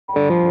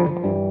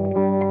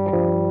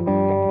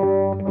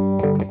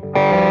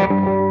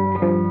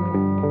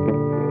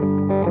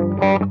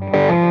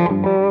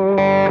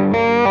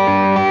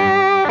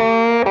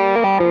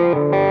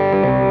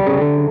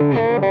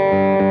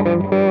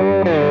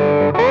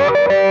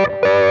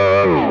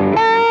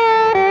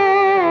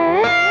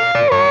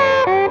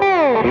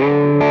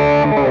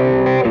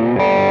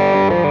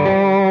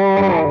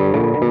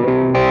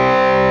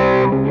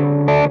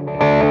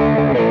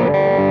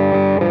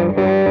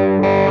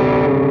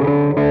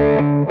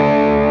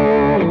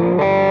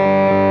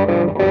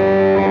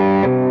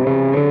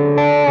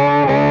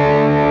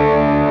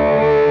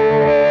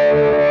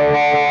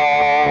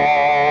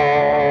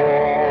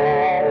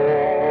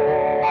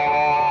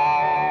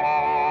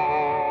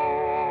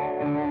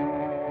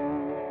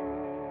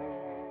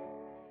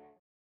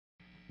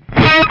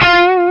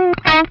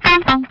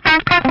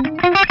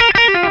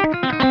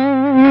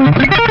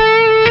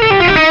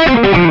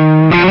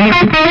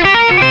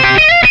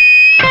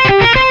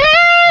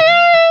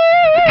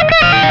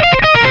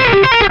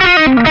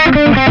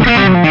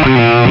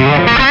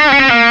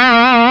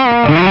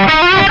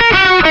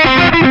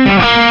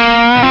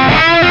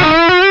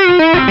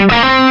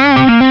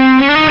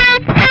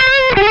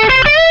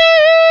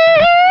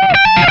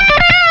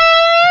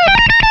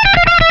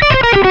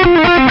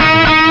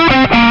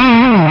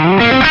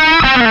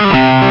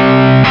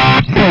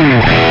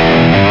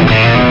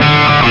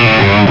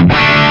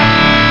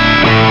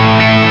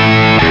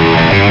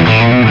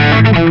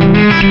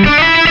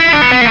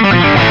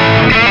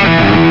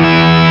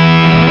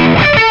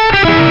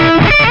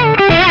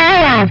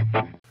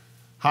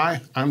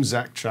Hi, I'm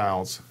Zach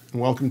Childs, and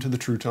welcome to the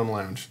Truetone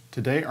Lounge.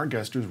 Today, our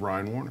guest is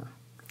Ryan Wariner.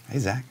 Hey,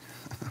 Zach.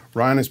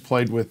 Ryan has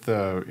played with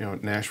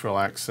Nashville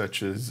acts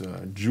such as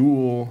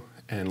Jewell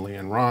and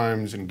Leanne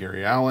Rimes and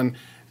Gary Allen,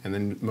 and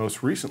then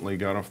most recently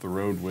got off the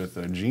road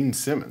with Gene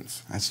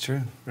Simmons. That's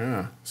true.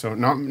 Yeah, so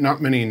not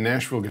many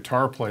Nashville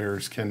guitar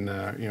players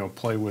can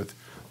play with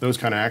those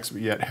kind of acts,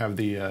 but yet have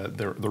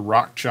the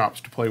rock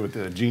chops to play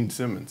with Gene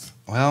Simmons.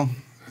 Well,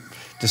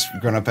 just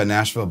growing up in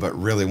Nashville, but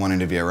really wanting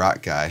to be a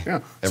rock guy. Yeah.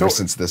 Ever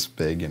since this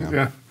big, you know.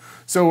 Yeah.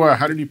 So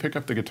how did you pick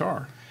up the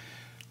guitar?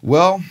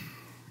 Well,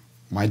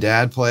 my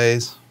dad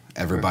plays.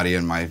 Everybody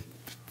in my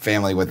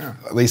family, with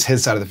at least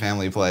his side of the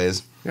family,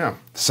 plays. Yeah.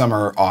 Some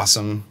are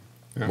awesome,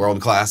 world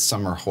class.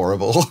 Some are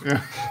horrible.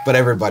 Yeah. But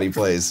everybody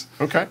plays.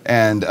 Okay.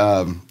 And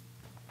I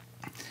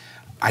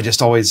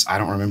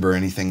don't remember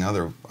anything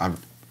other.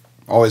 I've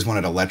always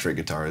wanted electric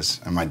guitars,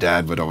 and my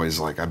dad would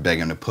always I beg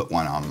him to put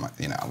one on.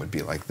 I would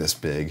be like this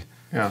big.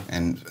 Yeah.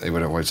 And it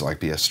would always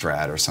be a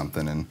Strat or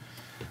something, and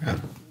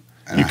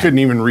you couldn't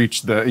even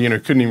reach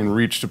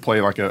to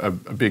play like a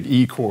big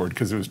E chord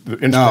because it was the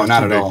instrument. No,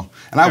 not at all.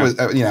 And I was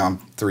I'm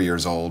 3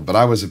 years old, but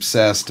I was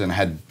obsessed and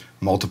had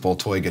multiple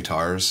toy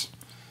guitars,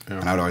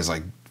 and I would always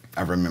I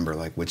remember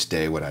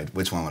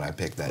which one would I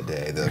pick that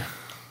day,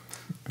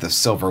 the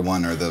silver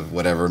one or the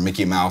whatever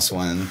Mickey Mouse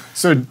one.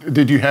 So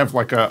did you have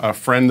a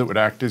friend that would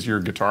act as your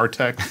guitar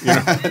tech?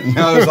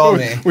 No, it was all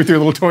me. With your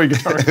little toy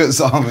guitar. It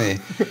was all me.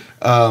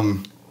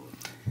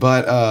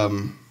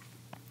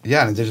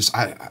 Yeah, and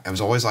I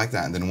was always like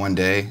that. And then one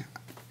day,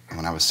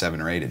 when I was 7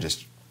 or 8,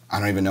 I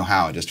don't even know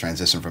how, it just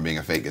transitioned from being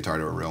a fake guitar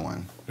to a real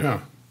one. Yeah.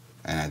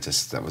 And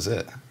that was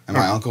it. And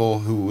my uncle,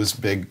 who was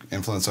a big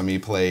influence on me,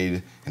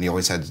 played, and he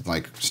always had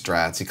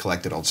Strats. He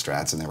collected old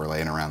Strats, and they were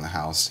laying around the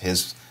house,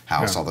 his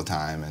house all the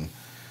time. And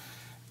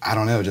I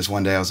don't know, just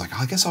one day I was like,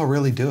 I guess I'll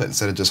really do it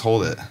instead of just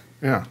hold it.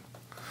 Yeah.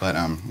 But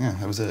yeah,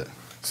 that was it.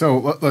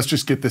 So let's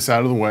just get this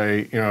out of the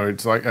way.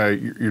 It's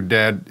your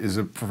dad is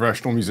a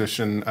professional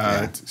musician,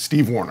 it's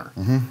Steve Wariner.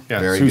 Mm-hmm. Yeah,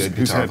 very good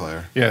guitar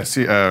player. Yeah,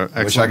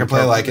 wish I could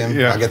play like him.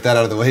 Yeah. I'll get that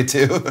out of the way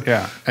too.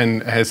 Yeah,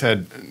 and has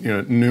had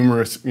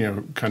numerous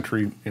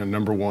country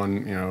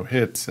 #1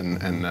 hits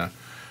and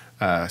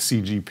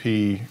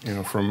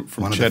CGP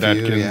from Chet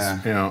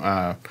Atkins.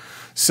 Yeah.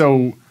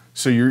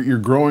 So you're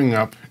growing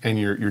up, and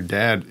your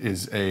dad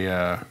is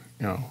a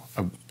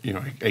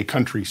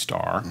country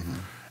star.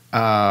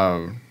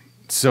 Mm-hmm.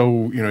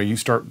 So you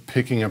start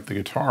picking up the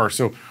guitar.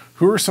 So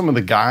who are some of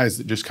the guys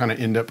that just kind of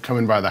end up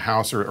coming by the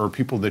house, or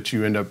people that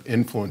you end up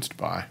influenced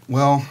by?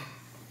 Well,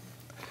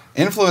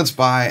 influenced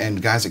by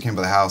and guys that came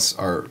by the house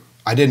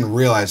I didn't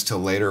realize till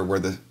later were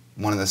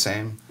one and the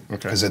same. Okay.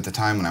 Because at the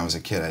time when I was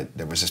a kid,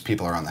 there was just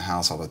people around the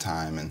house all the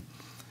time, and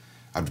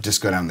I'd just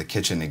go down in the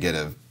kitchen to get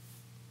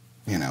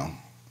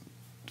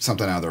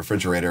something out of the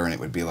refrigerator, and it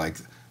would be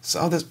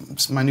so this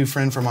is my new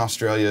friend from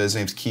Australia. His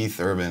name's Keith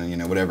Urban,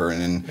 whatever,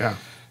 and then.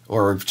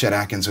 Or Chet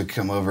Atkins would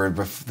come over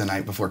the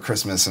night before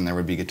Christmas, and there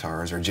would be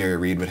guitars. Or Jerry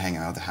Reed would hang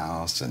out at the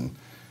house,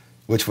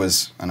 which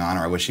was an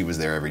honor. I wish he was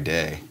there every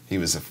day. He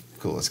was the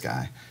coolest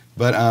guy.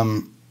 But,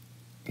 I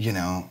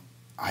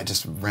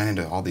just ran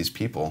into all these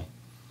people.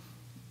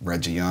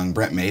 Reggie Young,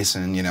 Brent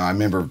Mason. I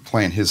remember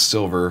playing his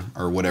silver,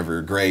 or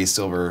whatever, gray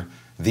silver,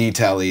 the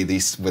Telly.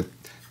 That's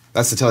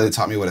the Telly that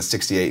taught me what a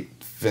 68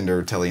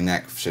 Fender Telly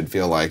neck should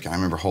feel like. I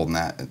remember holding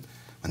that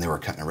when they were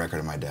cutting a record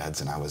of my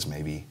dad's, and I was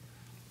maybe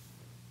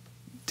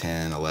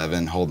 10,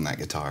 11, holding that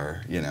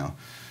guitar,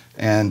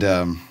 and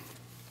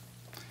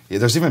Yeah,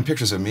 there's even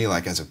pictures of me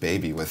like as a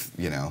baby with,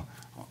 you know,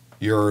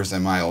 yours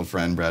and my old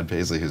friend Brad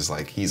Paisley, who's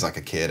like, he's like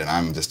a kid and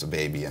I'm just a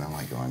baby, and I'm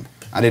like going,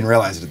 I didn't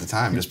realize it at the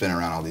time, just been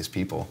around all these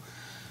people.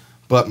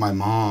 But my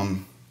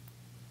mom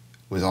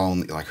was all,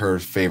 like, her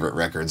favorite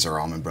records are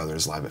Allman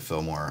Brothers Live at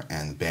Fillmore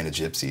and Band of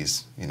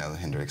Gypsies, you know, the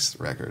Hendrix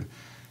record.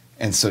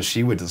 And so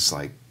she would just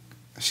like,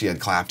 she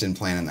had Clapton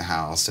playing in the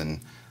house,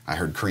 and I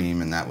heard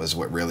Cream, and that was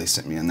what really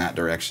sent me in that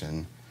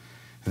direction.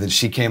 And then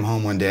she came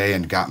home one day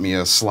and got me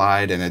a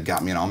slide, and had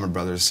got me an Allman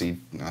Brothers CD.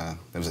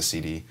 It was a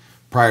CD.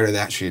 Prior to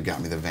that, she had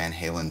got me the Van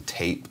Halen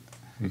tape,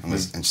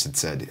 and she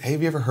said, hey,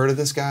 have you ever heard of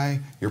this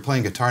guy? You're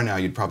playing guitar now,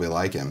 you'd probably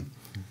like him.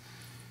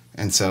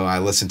 And so I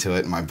listened to it,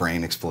 and my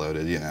brain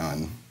exploded, you know,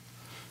 and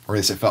or at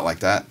least it felt like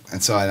that.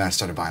 And so I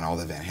started buying all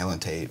the Van Halen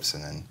tapes,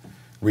 and then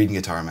reading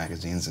guitar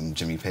magazines and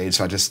Jimmy Page.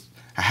 So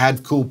I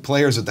had cool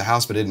players at the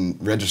house, but it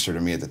didn't register to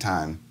me at the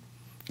time.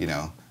 You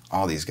know,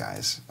 all these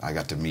guys I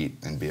got to meet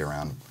and be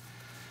around.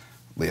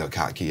 Leo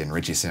Kottke and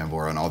Richie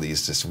Sambora and all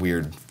these just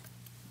weird.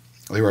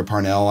 Leroy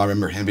Parnell, I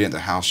remember him being at the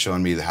house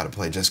showing me how to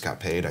play Just Got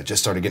Paid. I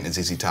just started getting his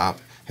ZZ Top.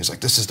 He was like,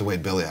 this is the way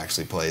Billy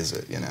actually plays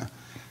it, you know.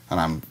 And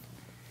I'm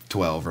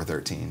 12 or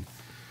 13.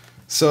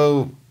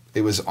 So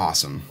it was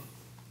awesome.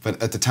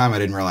 But at the time I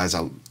didn't realize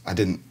I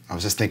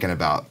was just thinking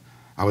about,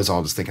 I was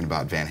always thinking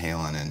about Van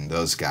Halen and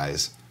those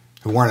guys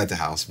who weren't at the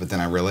house, but then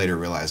I later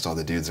realized all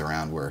the dudes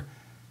around were,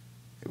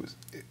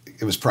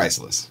 it was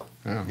priceless.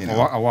 Yeah, you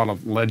know? a lot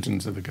of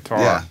legends of the guitar.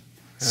 Yeah.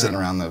 Sitting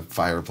around the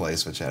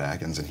fireplace with Chet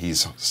Atkins, and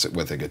he's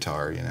with a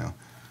guitar, you know,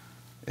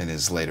 in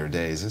his later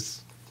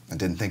days. I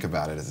didn't think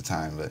about it at the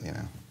time, but, you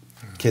know,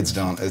 kids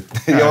don't.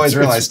 You always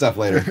realize stuff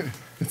later.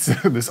 It's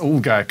this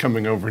old guy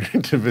coming over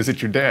to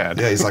visit your dad.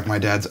 Yeah, he's like my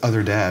dad's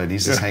other dad, and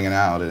he's just hanging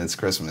out, and it's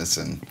Christmas,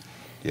 and,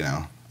 you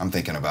know, I'm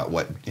thinking about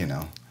what, you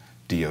know,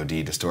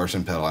 DOD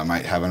distortion pedal I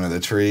might have under the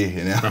tree,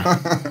 you know.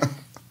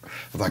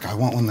 Like, I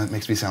want one that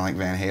makes me sound like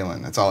Van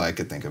Halen. That's all I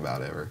could think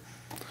about ever.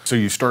 So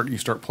you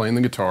start playing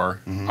the guitar.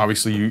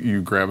 Obviously,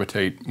 you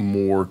gravitate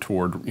more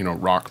toward, you know,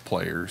 rock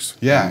players.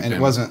 Yeah, and it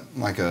wasn't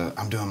like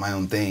I'm doing my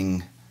own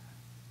thing.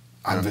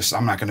 I'm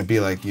not going to be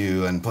like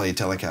you and play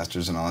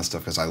Telecasters and all that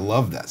stuff, because I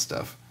love that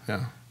stuff.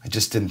 Yeah. I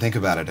just didn't think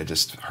about it. I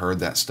just heard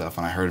that stuff,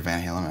 and I heard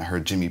Van Halen, and I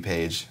heard Jimmy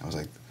Page. I was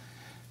like,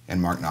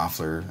 and Mark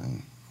Knopfler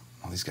and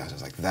all these guys. I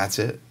was like, that's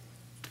it.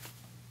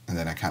 And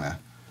then I kind of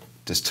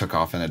just took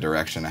off in a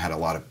direction. I had a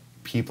lot of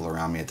people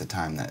around me at the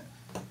time that,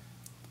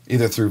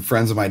 either through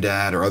friends of my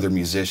dad or other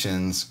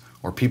musicians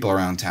or people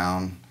around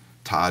town.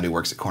 Todd, who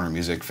works at Corner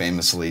Music,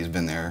 famously has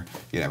been there.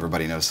 You know,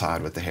 everybody knows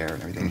Todd with the hair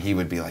and everything. He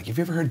would be like, have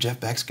you ever heard Jeff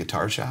Beck's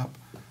Guitar Shop?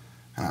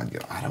 And I'd go,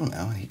 I don't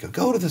know. And he'd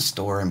go to the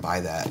store and buy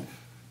that.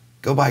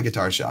 Go buy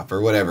Guitar Shop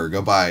or whatever.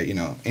 Go buy, you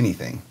know,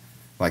 anything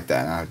like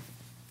that. And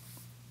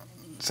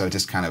so it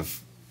just kind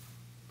of,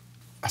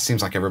 it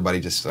seems like everybody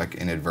just like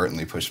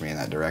inadvertently pushed me in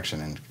that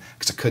direction, and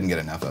because I couldn't get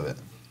enough of it.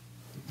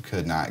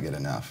 Could not get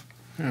enough.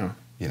 Yeah.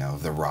 You know,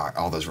 the rock,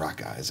 all those rock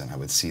guys, and I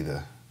would see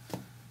the.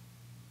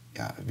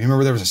 Yeah, you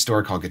remember there was a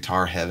store called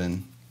Guitar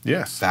Heaven?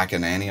 Yes. Back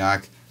in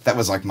Antioch, that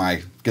was like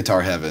my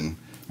Guitar Heaven.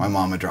 My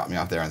mom would drop me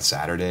off there on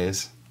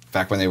Saturdays,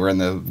 back when they were in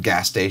the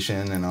gas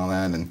station and all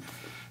that, and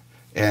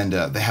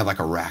they had like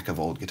a rack of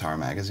old guitar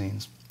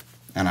magazines,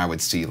 and I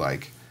would see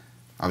like,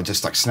 I would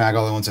just like snag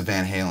all the ones of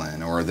Van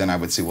Halen, or then I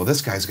would see, well,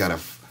 this guy's got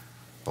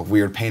a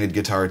weird painted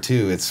guitar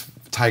too. It's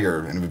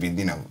Tiger, and it would be,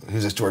 you know,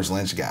 who's this George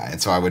Lynch guy,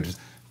 and so I would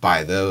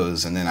buy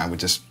those, and then I would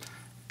just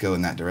go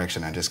in that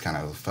direction. I just kind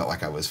of felt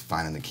like I was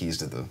finding the keys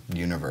to the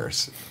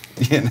universe,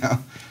 you know?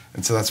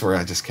 And so that's where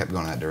I just kept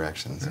going in that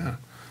direction. So. Yeah.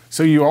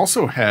 So you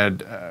also had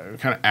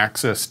kind of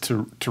access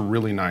to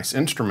really nice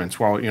instruments.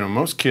 While, you know,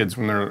 most kids,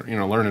 when they're, you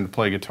know, learning to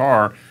play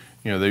guitar,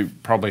 you know, they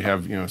probably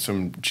have, you know,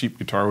 some cheap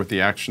guitar with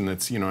the action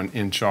that's, you know, an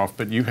inch off,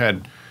 but you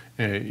had,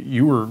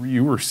 you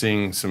were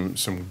seeing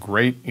some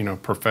great, you know,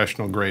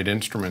 professional grade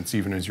instruments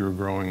even as you were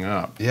growing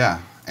up. Yeah,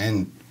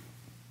 and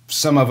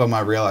some of them I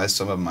realized,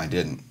 some of them I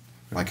didn't.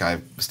 Like I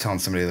was telling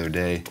somebody the other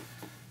day,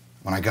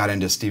 when I got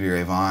into Stevie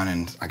Ray Vaughan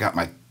and I got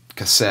my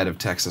cassette of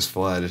Texas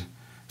Flood,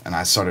 and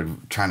I started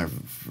trying to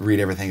read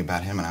everything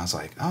about him, and I was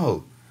like,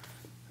 oh,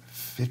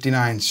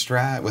 59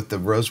 Strat with the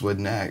rosewood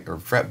neck or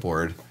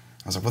fretboard.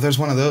 I was like, well, there's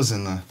one of those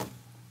in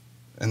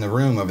the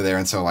room over there.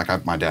 And so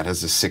like my dad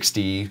has a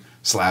 60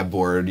 slab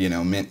board, you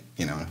know, mint,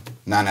 you know,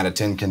 9 out of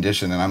 10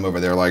 condition, and I'm over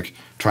there like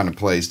trying to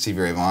play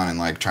Stevie Ray Vaughan and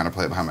like trying to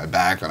play it behind my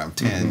back when I'm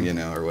 10, you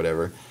know, or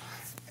whatever,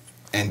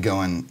 and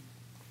going,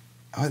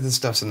 oh, this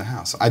stuff's in the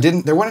house.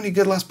 There weren't any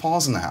good Les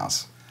Pauls in the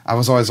house. I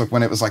was always like,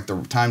 when it was like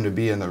the time to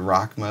be in the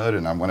rock mode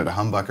and I wanted a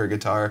humbucker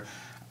guitar,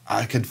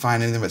 I could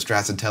find anything but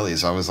Strats and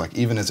Tellys. So I was like,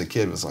 even as a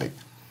kid, was like,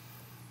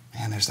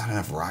 man, there's not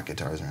enough rock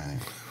guitars or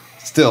anything.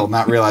 Still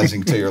not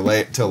realizing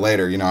till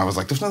later, you know, I was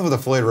like, there's nothing with a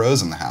Floyd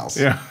Rose in the house.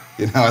 Yeah.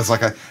 You know, it's like,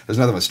 there's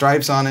nothing with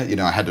stripes on it. You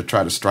know, I had to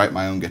try to stripe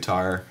my own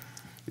guitar,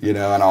 you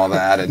know, and all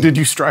that. And did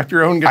you stripe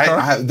your own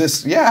guitar?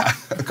 Yeah,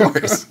 of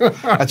course.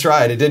 I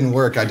tried. It didn't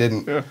work. I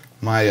didn't. Yeah.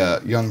 My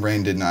young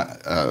brain did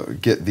not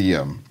get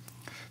the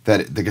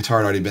that the guitar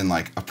had already been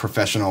like a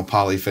professional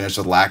poly finish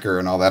with lacquer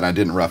and all that. And I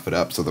didn't rough it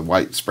up, so the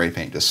white spray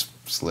paint just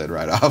slid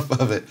right off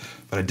of it.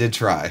 But I did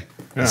try.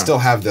 Yeah. I still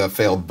have the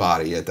failed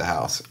body at the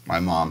house. My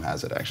mom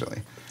has it,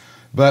 actually.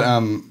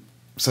 But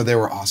so they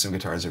were awesome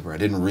guitars everywhere. I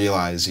didn't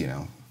realize, you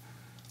know,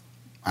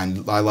 I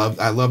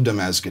loved them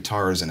as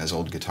guitars and as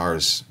old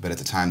guitars, but at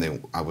the time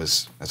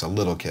as a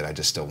little kid, I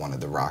just still wanted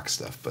the rock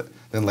stuff. But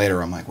then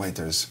later I'm like, wait,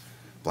 there's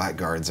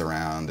blackguards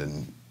around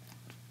and,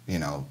 you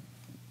know,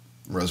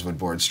 rosewood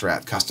board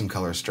Strat, custom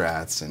color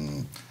Strats,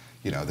 and,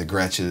 you know, the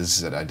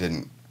Gretches that I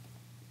didn't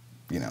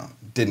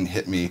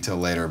hit me till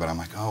later, but I'm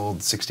like, oh, old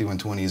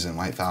 6120s and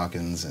White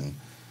Falcons, and,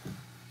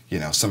 you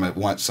know, some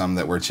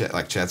that were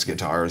like Chet's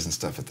guitars and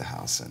stuff at the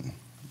house, and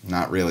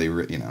not really,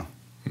 you know.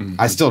 Mm-hmm.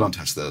 I still don't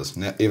touch those,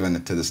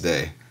 even to this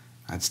day.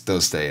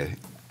 Those stay. Yeah.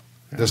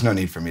 There's no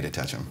need for me to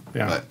touch them.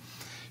 Yeah. But,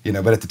 you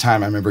know, but at the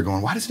time I remember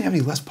going, why doesn't he have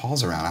any Les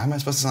Pauls around? How am I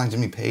supposed to sound like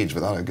Jimmy Page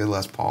without a good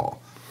Les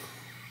Paul?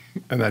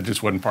 And that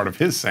just wasn't part of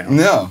his sound.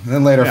 No. And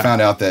then later I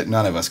found out that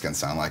none of us can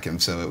sound like him,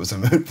 so it was a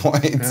moot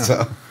point.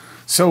 Yeah.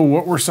 So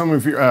what were some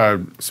of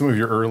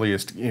your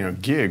earliest, you know,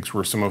 gigs?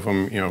 Were some of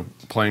them, you know,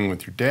 playing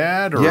with your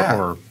dad? Or, yeah.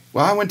 Or?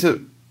 Well, I went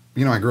to,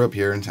 you know, I grew up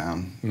here in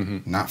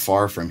town, not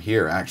far from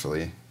here,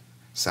 actually,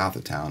 south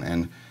of town.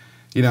 And,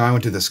 you know, I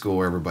went to the school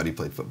where everybody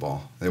played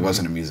football. It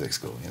wasn't a music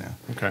school, you know.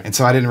 Okay. And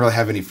so I didn't really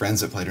have any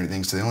friends that played or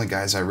anything, so the only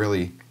guys I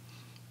really,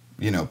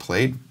 you know,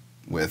 played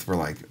with were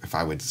like if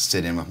I would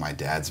sit in with my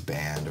dad's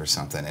band or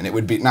something, and it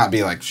would not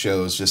be like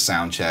shows, just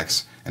sound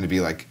checks, and it'd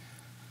be like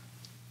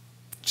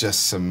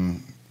just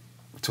some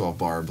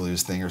 12-bar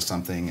blues thing or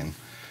something, and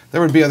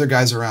there would be other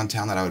guys around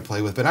town that I would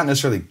play with, but not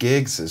necessarily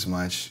gigs as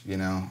much, you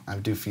know. I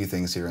would do a few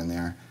things here and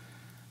there.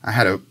 I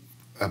had a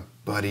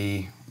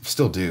buddy,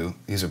 still do,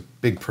 he's a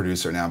big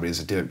producer now, but he's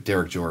a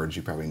Derek George,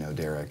 you probably know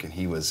Derek, and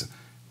he was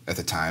at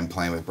the time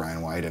playing with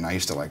Brian White, and I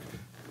used to like,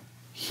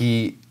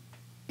 he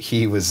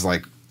was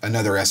like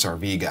another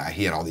SRV guy.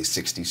 He had all these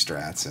 60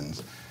 Strats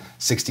and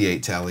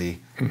 68 Telly.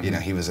 You know,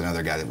 he was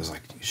another guy that was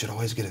like, you should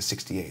always get a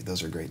 68.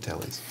 Those are great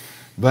Tellys.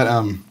 But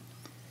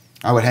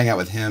I would hang out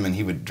with him, and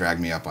he would drag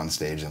me up on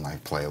stage and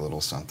like play a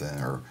little something,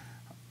 or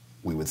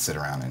we would sit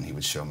around and he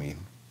would show me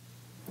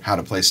how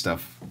to play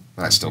stuff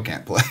that I still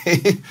can't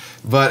play.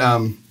 But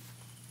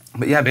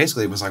yeah,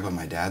 basically it was like with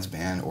my dad's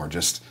band, or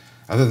just,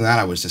 other than that,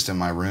 I was just in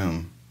my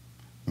room,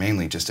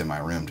 mainly just in my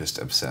room, just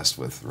obsessed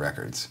with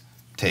records,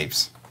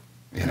 tapes,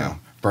 you know,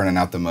 burning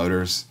out the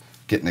motors,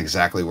 getting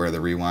exactly where the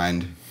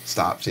rewind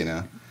stops, you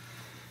know.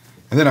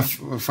 And then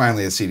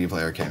finally a CD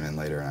player came in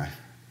later, and I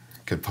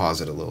could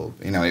pause it a little.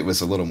 You know, it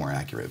was a little more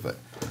accurate, but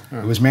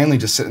it was mainly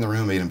just sitting in the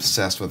room being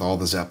obsessed with all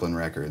the Zeppelin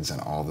records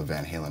and all the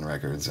Van Halen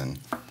records and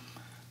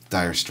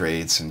Dire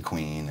Straits and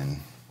Queen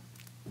and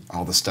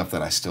all the stuff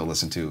that I still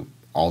listen to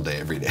all day,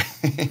 every day.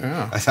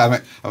 Yeah.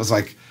 I was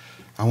like,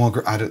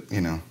 I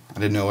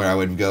didn't know where I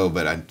would go,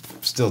 but I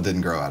still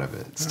didn't grow out of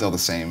it. It's still the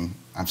same.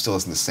 I'm still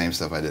listening to the same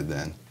stuff I did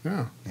then.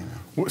 Yeah. You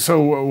know. So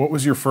what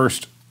was your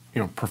first,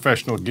 you know,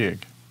 professional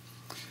gig?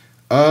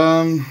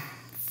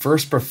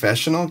 First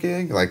professional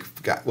gig, like,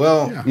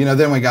 you know,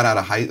 then we got out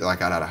of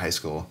high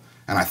school,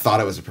 and I thought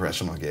it was a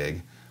professional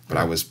gig, but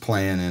I was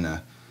playing in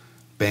a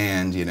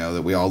band, you know,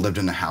 that we all lived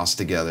in a house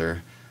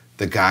together.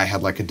 The guy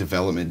had like a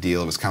development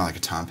deal. It was kind of like a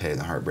Tom Petty and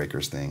the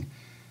Heartbreakers thing.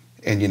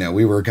 And, you know,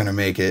 we were going to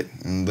make it,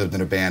 and lived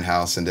in a band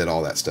house and did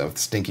all that stuff,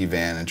 stinky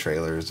van and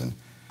trailers, and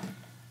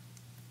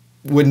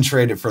wouldn't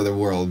trade it for the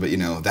world. But, you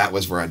know, that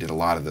was where I did a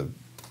lot of the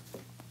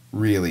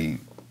really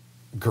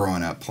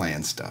growing up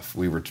playing stuff.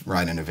 We were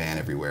riding a van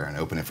everywhere and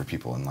opening for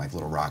people in like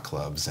little rock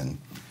clubs, and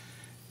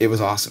it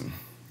was awesome.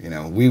 You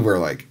know, we were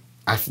like,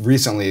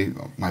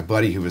 my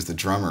buddy who was the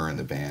drummer in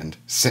the band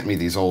sent me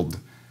these old,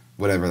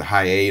 whatever, the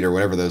High 8 or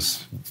whatever,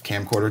 those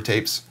camcorder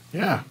tapes.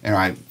 Yeah. And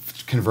I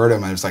converted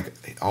them, and it was like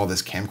all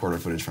this camcorder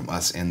footage from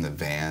us in the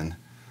van,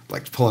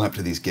 like pulling up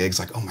to these gigs,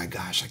 like, oh my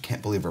gosh, I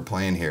can't believe we're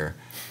playing here.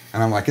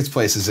 And I'm like, it's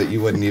places that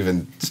you wouldn't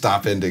even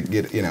stop in to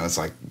get, you know, it's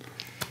like,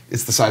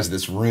 it's the size of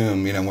this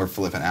room, you know, and we're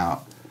flipping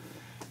out.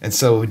 And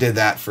so we did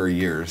that for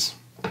years,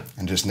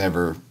 and just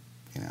never,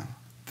 you know,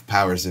 the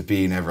powers that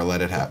be never let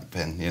it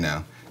happen, you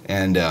know.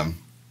 And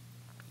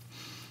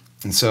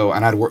so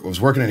I was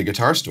working in a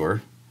guitar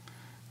store,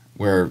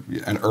 where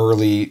an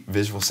early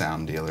visual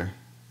sound dealer.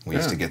 We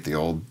used to get the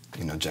old,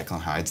 you know, Jekyll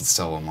and Hydes and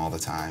sell them all the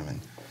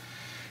time.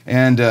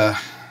 And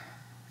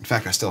in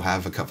fact, I still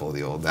have a couple of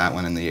the old, that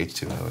one and the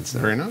H2O and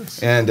stuff. Very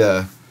nice. And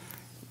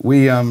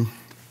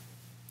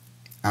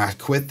I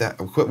quit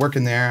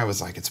working there. I was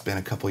like, it's been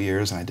a couple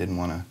years, and I didn't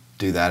want to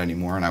do that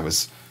anymore. And I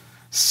was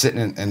sitting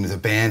and the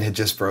band had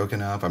just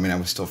broken up. I mean, I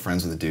was still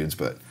friends with the dudes,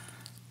 but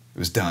it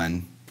was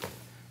done.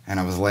 And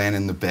I was laying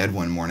in the bed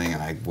one morning,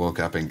 and I woke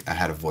up and I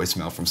had a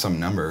voicemail from some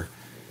number,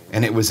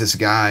 and it was this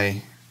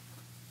guy.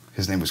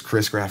 His name was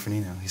Chris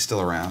Graffinino. He's still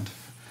around,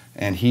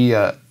 and he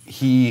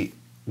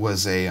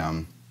was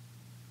a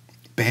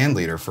band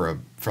leader for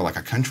like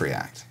a country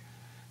act.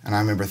 And I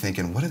remember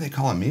thinking, what are they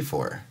calling me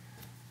for?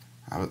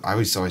 I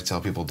always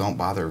tell people, don't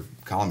bother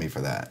calling me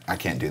for that. I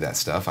can't do that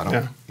stuff. I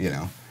don't, you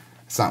know.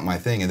 it's not my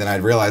thing. And then I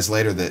realized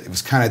later that it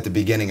was kind of at the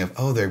beginning of,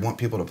 oh, they want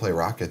people to play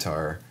rock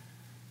guitar.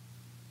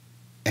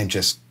 And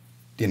just,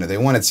 you know, they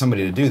wanted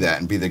somebody to do that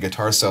and be the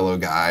guitar solo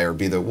guy or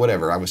be the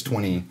whatever. I was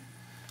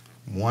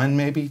 21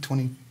 maybe,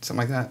 20,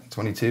 something like that,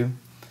 22.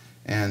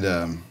 And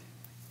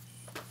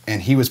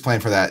he was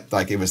playing for that,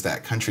 like it was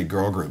that country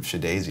girl group,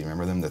 Shadazy.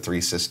 Remember them, the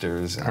Three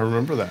Sisters? I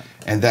remember that.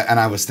 And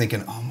I was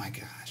thinking, oh my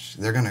gosh,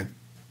 they're gonna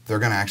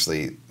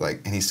actually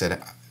like. And he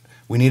said,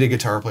 we need a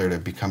guitar player to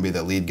be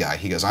the lead guy.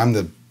 He goes, I'm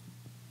the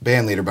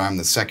band leader, but I'm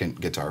the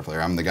second guitar player.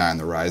 I'm the guy on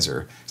the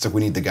riser. It's like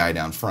we need the guy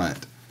down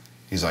front.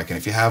 He's like, and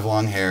if you have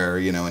long hair,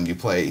 you know, and you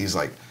play, he's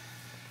like,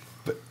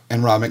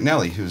 and Rob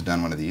McNally, who's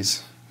done one of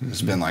these,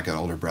 who's been like an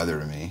older brother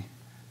to me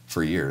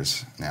for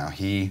years now.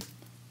 He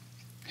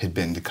had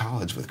been to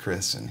college with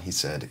Chris, and he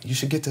said, you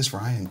should get this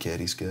Ryan kid,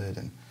 he's good.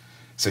 And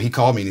so he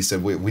called me and he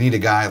said, we need a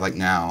guy like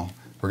now,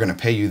 we're gonna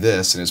pay you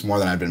this, and it's more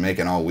than I've been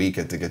making all week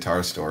at the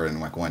guitar store in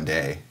like one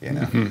day, you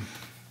know.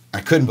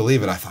 I couldn't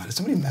believe it. I thought, is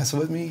somebody messing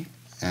with me?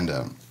 And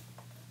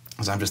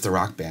because I'm just the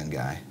rock band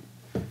guy.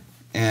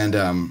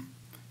 And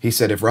he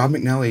said, if Rob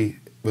McNally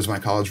was my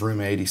college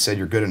roommate, he said,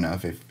 you're good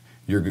enough.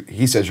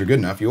 He says you're good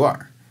enough, you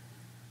are.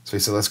 So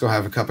he said, let's go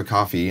have a cup of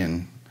coffee,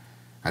 and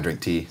I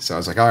drink tea. So I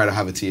was like, all right, I'll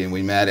have a tea. And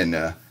we met, and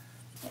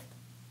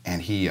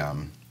he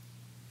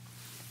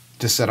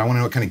just said, I want to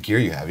know what kind of gear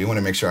you have. You want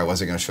to make sure I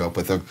wasn't going to show up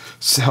with a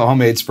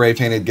homemade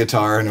spray-painted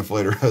guitar and a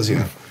Floyd Rose, you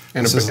know.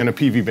 And a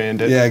PV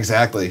Bandit. Yeah,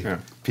 exactly. Yeah.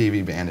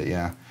 PV Bandit,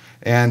 yeah.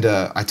 And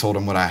I told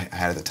him what I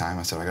had at the time.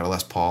 I said, I got a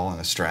Les Paul and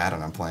a Strat,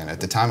 and I'm playing. At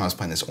the time, I was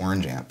playing this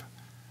Orange amp.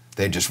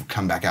 They'd just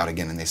come back out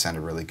again, and they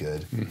sounded really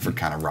good for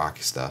kind of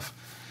rocky stuff.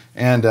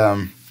 And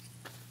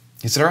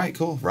he said, all right,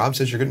 cool. Rob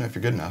says you're good enough,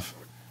 you're good enough.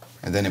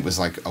 And then it was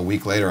like a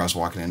week later, I was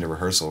walking into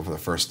rehearsal for the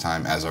first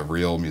time as a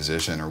real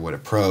musician or a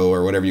pro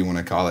or whatever you want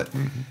to call it.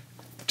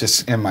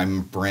 Just in my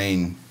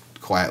brain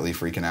quietly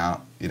freaking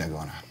out, you know,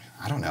 going,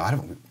 I don't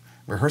know.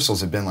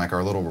 Rehearsals have been like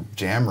our little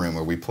jam room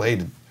where we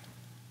played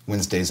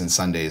Wednesdays and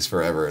Sundays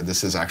forever.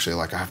 This is actually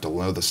like I have to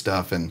know the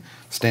stuff and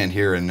stand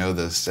here and know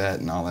the set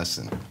and all this.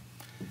 And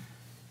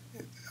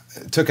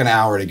it took an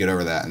hour to get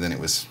over that, and then it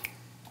was,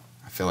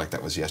 I feel like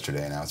that was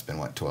yesterday. Now it's been,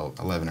 what,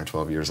 11 or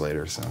 12 years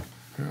later, so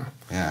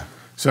yeah.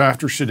 So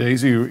after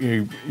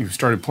Shadazy, you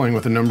started playing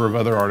with a number of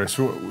other artists.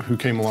 Who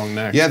came along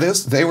next? Yeah,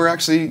 they were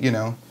actually, you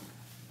know,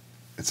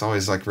 it's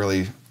always like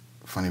really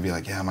funny to be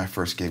like, yeah, my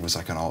first gig was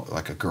like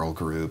a girl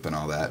group and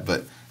all that,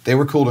 but they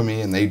were cool to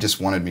me, and they just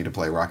wanted me to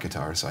play rock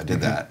guitar, so I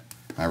did that.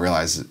 I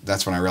realized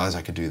that's when I realized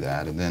I could do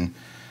that, and then,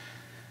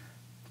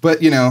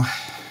 but you know,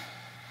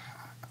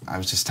 I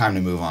was just time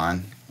to move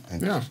on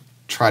and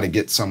try to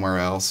get somewhere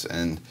else,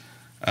 and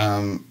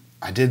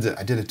I did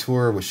a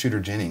tour with Shooter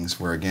Jennings,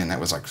 where again that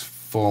was like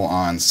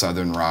full-on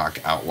Southern rock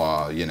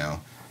outlaw, you know,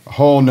 a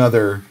whole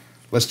nother,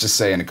 let's just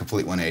say, in a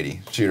complete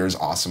 180. Shooter's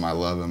awesome, I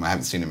love him. I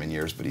haven't seen him in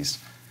years, but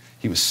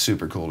he was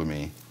super cool to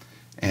me,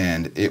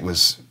 and it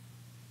was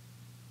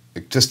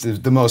just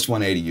the most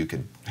 180 you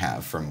could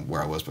have from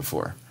where I was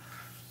before.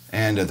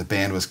 And the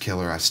band was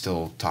killer. I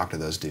still talk to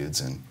those dudes,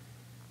 and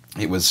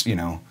it was, you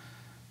know,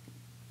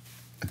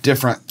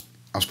 different.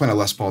 I was playing a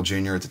Les Paul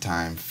Jr. at the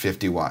time,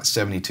 50 watt,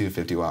 72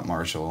 50 watt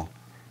Marshall,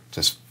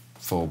 just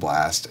full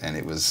blast, and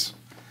it was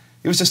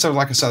just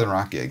like a Southern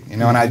rock gig, you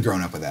know. And I'd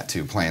grown up with that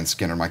too, playing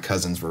Skinner. My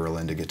cousins were real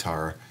into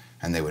guitar,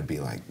 and they would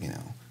be like, you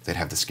know, they'd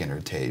have the Skinner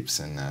tapes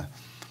and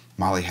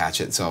Molly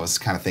Hatchet. So I was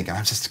kind of thinking,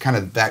 I'm just kind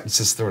of that,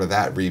 just sort of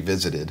that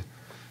revisited,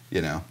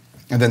 you know.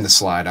 And then the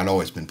slide, I'd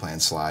always been playing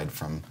slide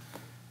from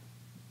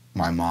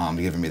my mom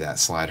giving me that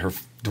slide.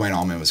 Dwayne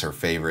Allman was her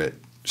favorite.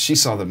 She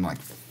saw them like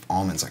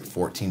Allman's like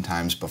 14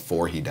 times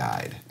before he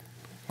died.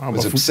 Wow,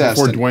 was obsessed.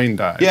 Before Dwayne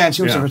died. Yeah, and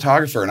she was a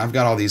photographer, and I've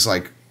got all these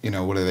like, you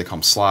know, what do they call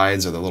them,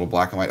 slides, or the little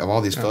black and white of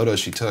all these photos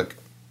she took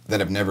that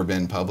have never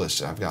been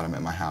published. I've got them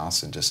at my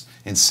house, and just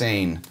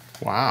insane.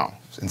 Wow.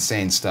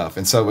 Insane stuff.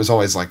 And so it was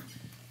always like,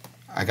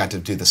 I got to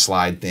do the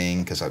slide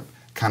thing because I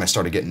kind of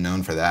started getting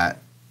known for that.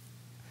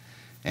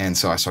 And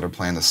so I started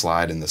playing the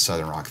slide and the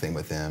Southern rock thing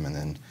with them, and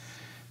then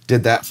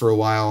did that for a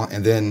while.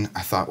 And then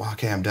I thought, well,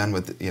 okay, I'm done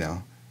with, you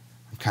know,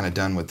 I'm kind of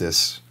done with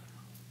this.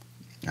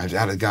 I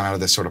had gone out of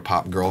this sort of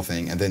pop girl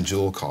thing, and then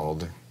Jewell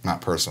called, not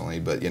personally,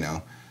 but, you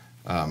know,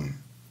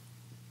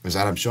 it was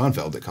Adam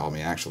Schoenfeld that called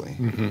me, actually.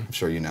 I'm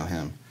sure you know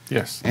him.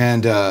 Yes.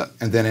 And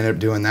then ended up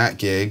doing that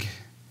gig.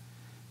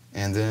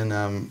 And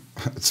then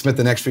spent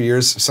the next few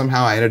years,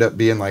 somehow I ended up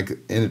being like,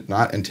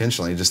 not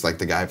intentionally, just like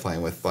the guy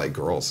playing with like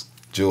girls.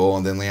 Jewell,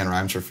 and then Leanne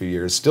Rimes for a few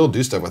years. Still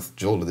do stuff with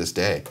Jewell to this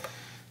day.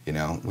 You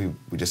know, we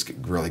just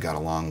really got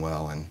along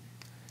well, and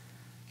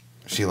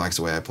she likes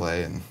the way I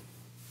play, and,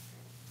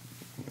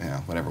 you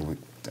know, whatever. I'm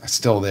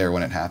still there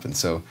when it happens.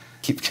 So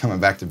keep coming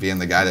back to being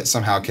the guy that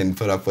somehow can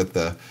put up with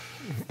the,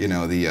 you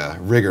know, the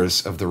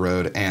rigors of the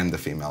road and the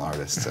female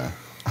artist. So.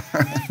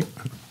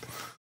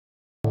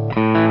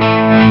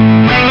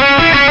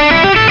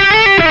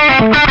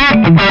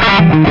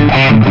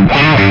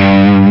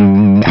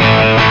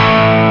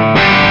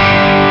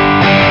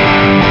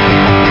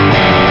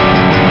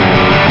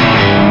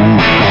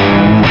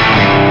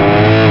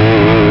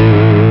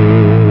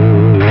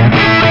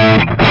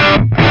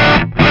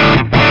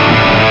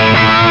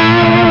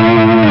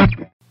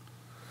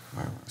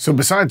 So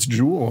besides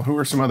Jewell, who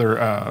are some other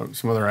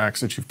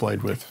acts that you've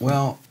played with?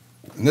 Well,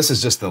 and this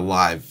is just the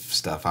live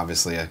stuff.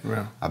 Obviously,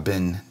 I've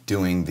been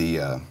doing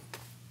the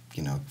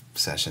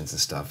sessions and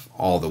stuff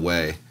all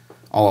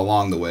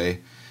along the way.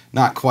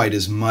 Not quite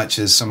as much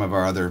as some of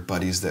our other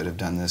buddies that have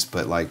done this,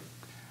 but like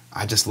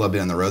I just love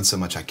being on the road so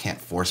much. I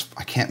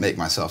can't make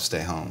myself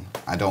stay home.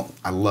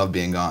 I love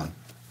being gone.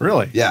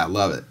 Really? Yeah, I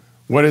love it.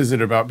 What is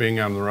it about being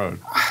on the road?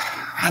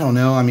 I don't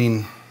know. I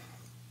mean,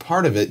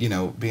 part of it,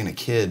 being a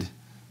kid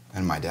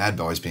and my dad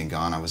always being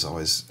gone, I was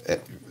always,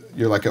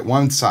 you're like at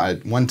one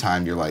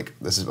time you're like,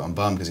 I'm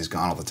bummed because he's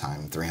gone all the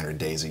time, 300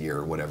 days a year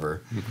or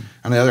whatever. Mm-hmm.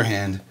 On the other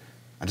hand,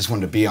 I just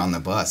wanted to be on the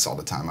bus all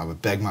the time. I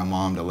would beg my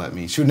mom to let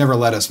me. She would never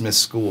let us miss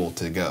school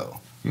to go.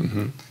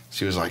 Mm-hmm.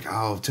 She was like,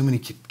 oh, too many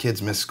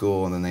kids miss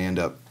school, and then they end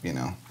up, you're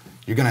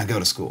going to go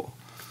to school.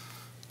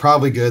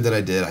 Probably good that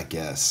I did, I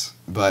guess.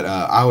 But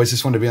I always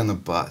just wanted to be on the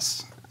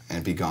bus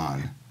and be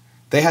gone.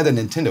 They had a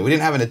Nintendo. We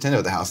didn't have a Nintendo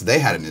at the house. They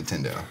had a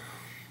Nintendo.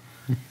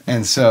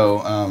 And so,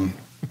 and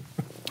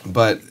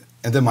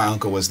then my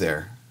uncle was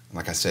there.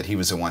 Like I said, he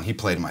was the one. He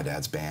played in my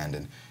dad's band,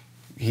 and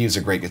he was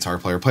a great guitar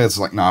player. Played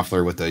like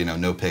Knopfler with the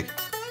no pick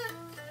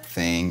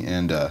thing,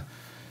 and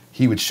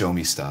he would show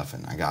me stuff,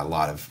 and I got a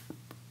lot of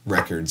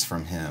records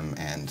from him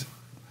and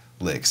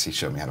licks. He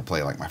showed me how to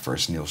play like my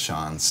first Neil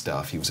Schon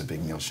stuff. He was a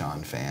big Neil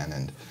Schon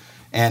fan,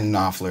 and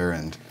Knopfler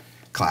and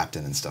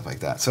Clapton and stuff like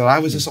that. So I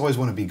was just always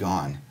want to be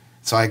gone.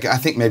 So I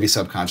think maybe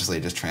subconsciously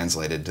it just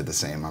translated to the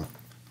same.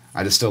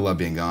 I just still love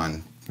being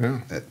gone.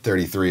 Yeah. At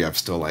 33, I'm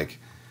still like,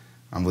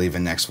 I'm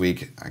leaving next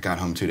week. I got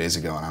home 2 days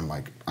ago, and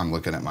I'm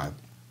looking at my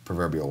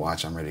proverbial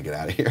watch. I'm ready to get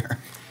out of here.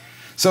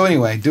 So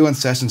anyway, doing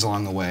sessions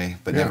along the way,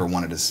 but never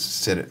wanted to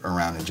sit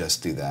around and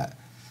just do that,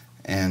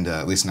 and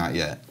at least not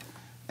yet.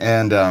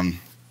 And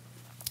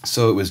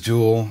so it was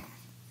Jewell,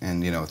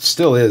 and it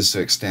still is to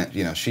an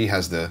extent. She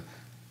has the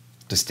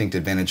distinct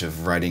advantage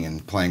of writing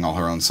and playing all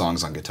her own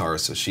songs on guitar,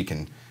 so she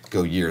can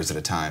go years at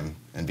a time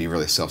and be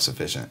really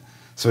self-sufficient.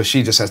 So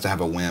she just has to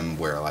have a whim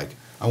where like,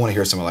 I want to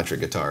hear some electric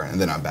guitar, and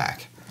then I'm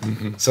back.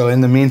 Mm-hmm. So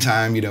in the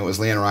meantime, it was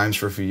Leanne Rimes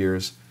for a few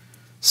years.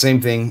 Same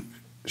thing.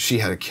 She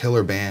had a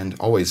killer band,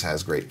 always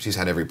has great. She's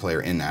had every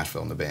player in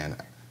Nashville in the band,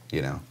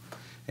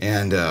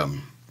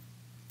 And,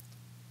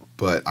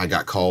 but I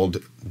got called,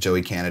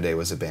 Joey Canaday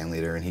was a band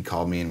leader, and he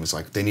called me and was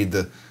like,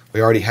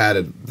 we already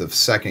had the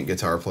second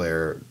guitar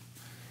player,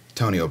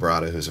 Tony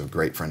Obrata, who's a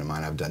great friend of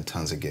mine I've done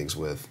tons of gigs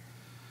with.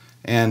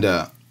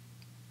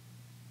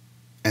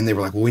 And they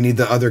were like, well, we need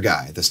the other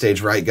guy, the stage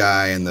right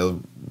guy,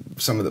 and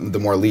some of the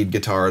more lead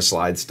guitar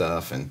slide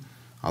stuff. And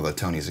although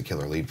Tony's a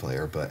killer lead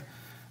player, but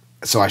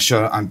so it's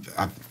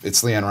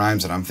Leanne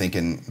Rimes, and I'm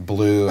thinking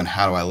Blue and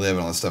How Do I Live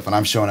and all this stuff, and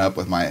I'm showing up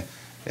with my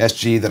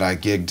SG that I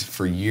gigged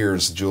for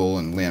years. Jewell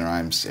and Leanne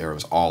Rimes era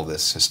was all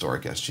this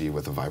historic SG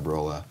with a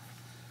vibrola,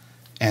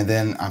 and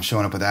then I'm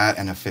showing up with that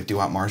and a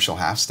 50-watt Marshall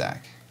half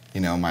stack.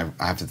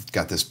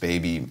 Got this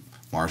baby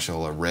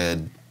Marshall, a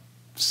red,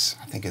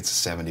 I think it's a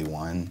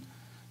 71,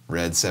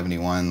 red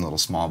 71, little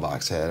small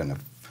box head, and a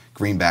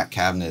greenback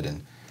cabinet,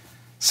 and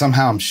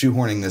somehow I'm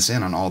shoehorning this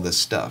in on all this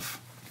stuff.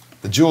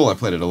 The Jewell I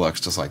played at Deluxe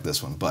just like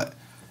this one, but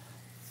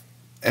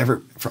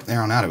from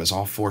there on out it was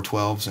all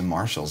 412s and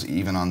Marshalls,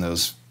 even on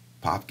those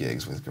pop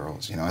gigs with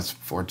girls. It's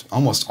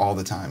almost all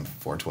the time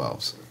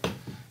 412s,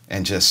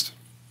 and just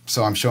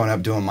so I'm showing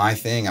up doing my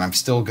thing, and I'm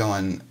still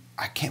going,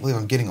 I can't believe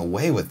I'm getting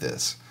away with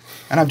this.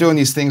 And I'm doing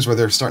these things where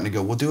they're starting to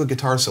go, well, do a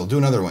guitar solo, do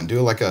another one,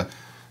 do like a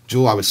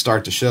Jewell. I would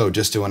start the show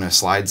just doing a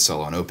slide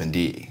solo on open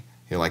D.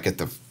 Like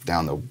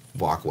down the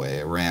walkway,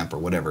 a ramp or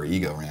whatever,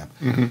 ego ramp.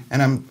 Mm-hmm.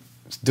 And I'm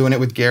doing it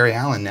with Gary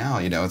Allan now.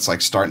 It's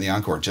like starting the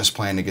encore, just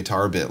playing the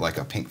guitar bit like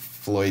a Pink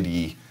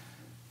Floyd-y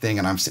thing.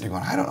 And I'm sitting there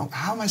going, I don't know,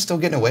 how am I still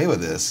getting away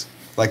with this?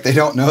 Like, they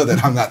don't know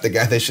that I'm not the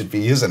guy they should be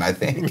using, I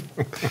think.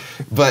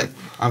 But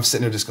I'm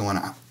sitting there just going,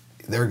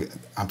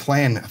 I'm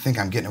playing, I think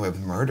I'm getting away with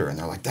Murder. And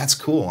they're like, that's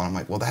cool. And I'm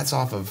like, well, that's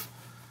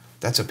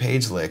a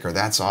Page lick, or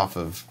that's off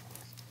of,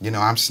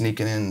 I'm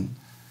sneaking in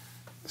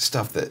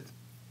stuff that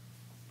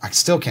I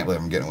still can't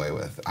believe I'm getting away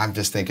with. I'm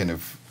just thinking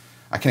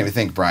I can't even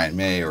think Brian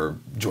May or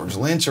George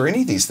Lynch or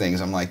any of these things.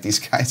 I'm like, these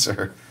guys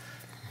they're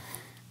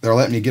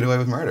letting me get away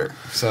with Murder.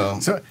 So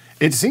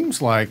it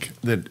seems like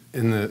that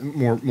in the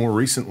more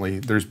recently,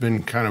 there's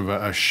been kind of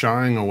a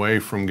shying away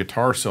from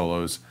guitar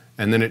solos,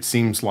 and then it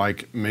seems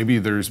like maybe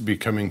there's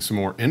becoming some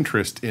more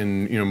interest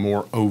in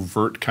more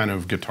overt kind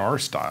of guitar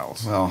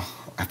styles. Well,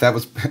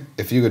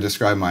 if you could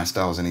describe my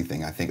style as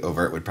anything, I think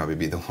overt would probably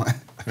be the one.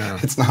 Yeah.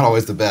 It's not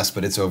always the best,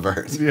 but it's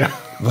overt. Yeah.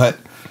 But,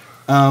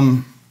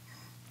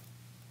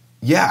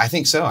 yeah, I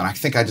think so. And I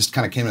think I just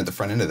kind of came at the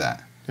front end of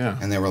that. Yeah.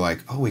 And they were like,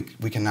 oh, we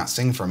can not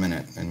sing for a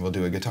minute, and we'll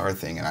do a guitar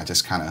thing. And I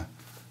just kind of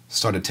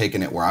started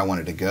taking it where I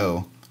wanted to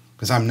go.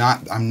 Because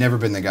I've never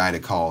been the guy to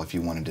call if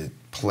you wanted to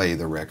play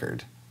the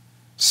record.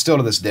 Still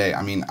to this day,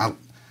 I mean, I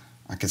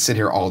could sit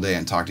here all day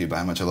and talk to you about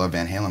how much I love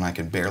Van Halen. I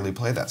could barely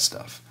play that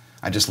stuff.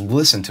 I just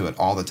listened to it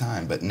all the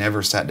time, but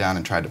never sat down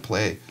and tried to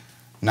play.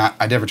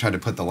 I never tried to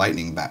put the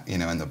lightning back,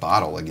 in the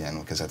bottle again,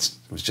 because it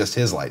was just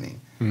his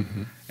lightning.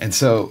 Mm-hmm. And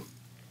so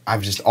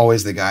I'm just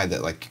always the guy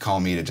that like call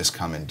me to just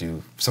come and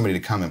do somebody to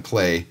come and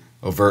play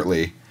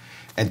overtly,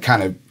 and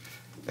kind of,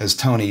 as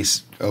Tony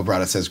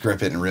O'Brada says,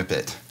 grip it and rip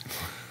it.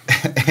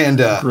 And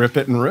grip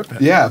it and rip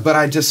it. Yeah, but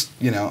I just,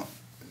 you know,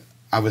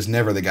 I was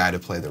never the guy to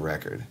play the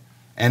record,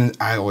 and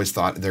I always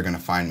thought they're going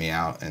to find me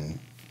out and,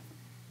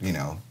 you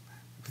know,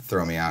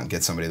 throw me out and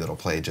get somebody that'll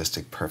play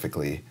just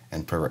perfectly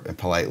and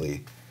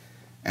politely.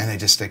 And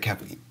they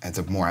kept, and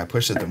the more I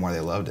pushed it, the more they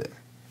loved it,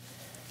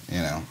 you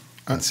know.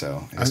 And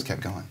so it just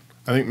kept going.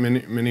 I think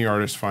many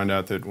artists find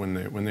out that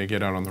when they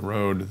get out on the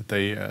road,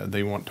 that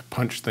they want to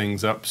punch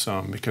things up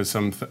some, because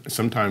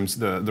sometimes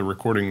the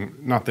recording,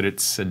 not that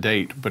it's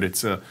sedate, but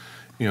it's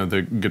you know,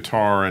 the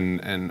guitar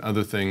and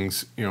other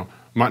things, you know,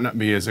 might not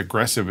be as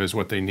aggressive as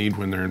what they need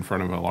when they're in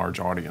front of a large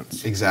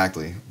audience.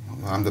 Exactly.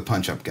 Well, I'm the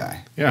punch-up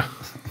guy. Yeah.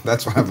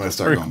 That's what I'm going to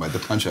start going by, the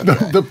punch-up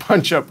guy. The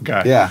punch-up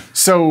guy. Yeah.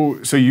 So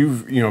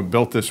you've, you know,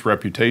 built this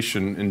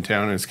reputation in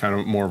town as kind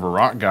of more of a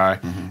rock guy,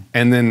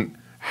 and then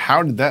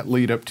how did that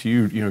lead up to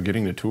you, you know,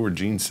 getting to tour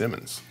Gene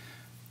Simmons?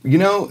 You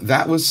know,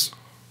 it was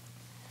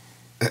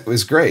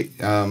great.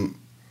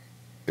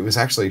 It was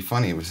actually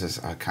funny. It was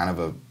just kind of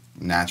a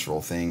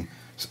natural thing.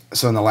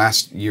 So in the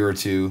last year or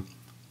two,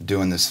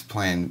 doing this,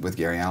 playing with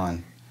Gary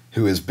Allan,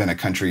 who has been a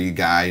country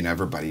guy, and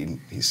everybody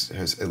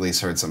has at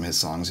least heard some of his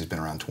songs. He's been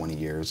around 20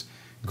 years.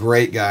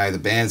 Great guy. The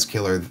band's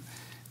killer.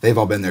 They've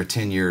all been there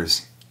 10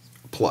 years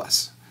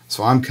plus.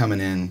 So I'm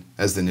coming in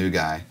as the new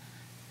guy,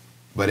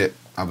 but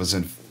I was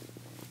in,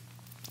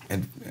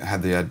 and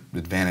had the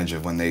advantage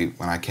of when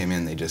I came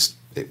in,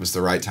 it was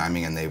the right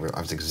timing, and I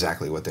was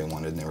exactly what they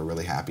wanted, and they were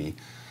really happy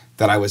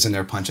that I was in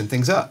there punching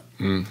things up.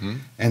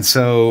 And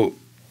so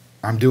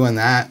I'm doing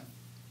that,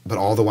 but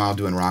all the while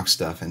doing rock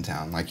stuff in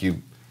town. Like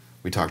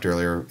we talked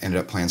earlier, ended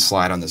up playing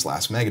slide on this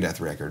last Megadeth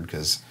record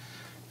because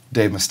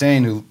Dave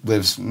Mustaine, who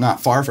lives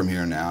not far from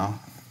here now,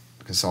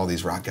 because all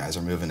these rock guys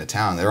are moving to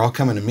town, they're all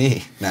coming to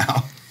me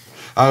now.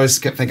 I always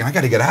kept thinking, I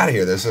got to get out of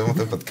here. There's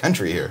the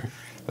country here.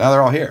 Now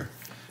they're all here.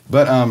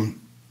 But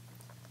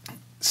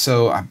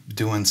so I'm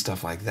doing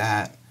stuff like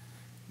that,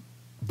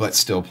 but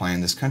still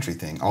playing this country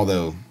thing.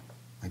 Although,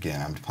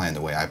 again, I'm playing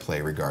the way I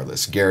play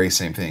regardless. Gary,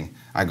 same thing.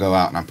 I go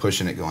out and I'm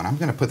pushing it, going, I'm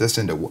going to put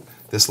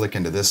this lick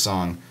into this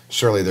song.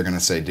 Surely they're going to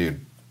say, dude,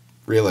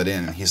 reel it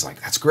in. And he's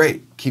like, that's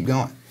great. Keep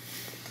going.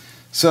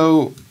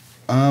 So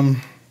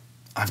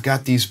I've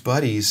got these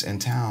buddies in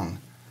town.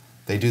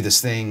 They do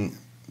this thing.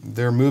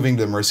 They're moving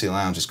to the Mercy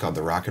Lounge. It's called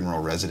the Rock and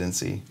Roll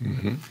Residency.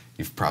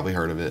 You've probably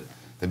heard of it.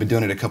 They've been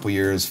doing it a couple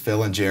years.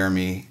 Phil and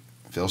Jeremy,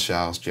 Phil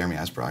Schaus, Jeremy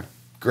Asbrock,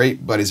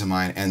 great buddies of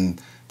mine.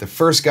 And the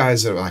first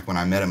guys that, like, when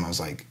I met them, I was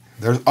like,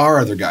 there are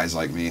other guys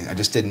like me. I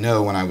just didn't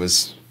know when I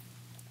was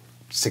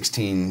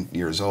 16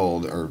 years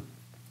old or,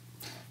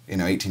 you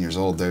know, 18 years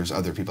old, there's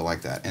other people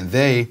like that. And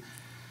they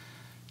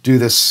do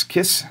this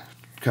Kiss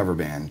cover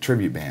band,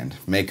 tribute band,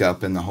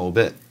 makeup and the whole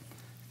bit.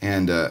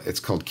 And it's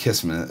called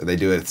Kissmas. They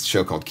do it at a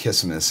show called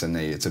Kissmas, and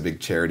it's a big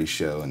charity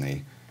show.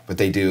 But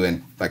they do,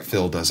 and like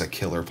Phil does a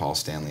killer Paul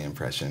Stanley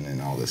impression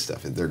and all this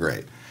stuff. They're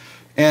great.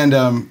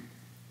 And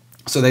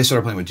so they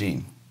started playing with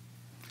Gene.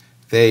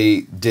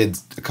 They did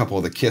a couple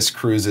of the Kiss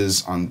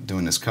cruises on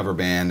doing this cover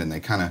band, and they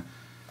kind of,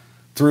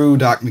 through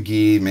Doc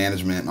McGee,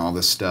 management, and all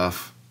this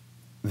stuff,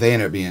 they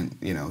ended up being,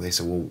 you know, they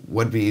said, well,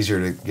 what'd be easier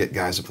to get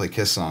guys to play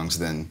Kiss songs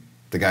than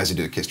the guys who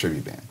do a Kiss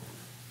tribute band?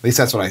 At least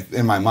that's what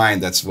in my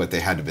mind, that's what they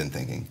had to have been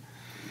thinking.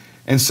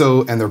 And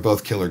so, and they're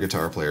both killer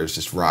guitar players,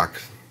 just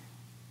rock.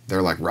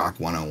 They're like rock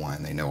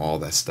 101. They know all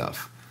that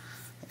stuff.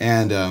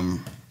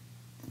 And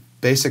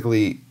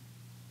basically,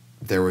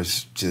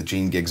 the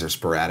Gene gigs are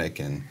sporadic,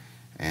 and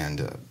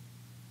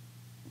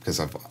because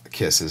of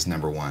Kiss is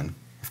 #1,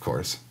 of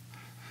course.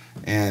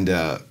 And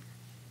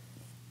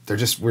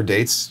we're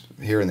dates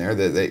here and there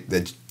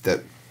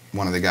that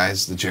one of the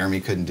guys, the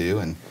Jeremy, couldn't do,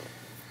 and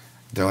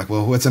they're like,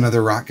 well, what's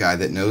another rock guy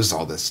that knows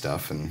all this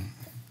stuff? And,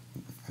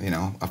 you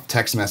know, a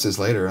text message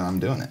later, and I'm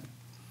doing it.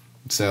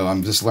 So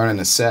I'm just learning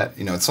a set.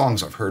 You know, it's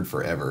songs I've heard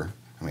forever.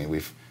 I mean,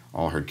 we've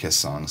all heard Kiss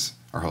songs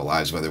our whole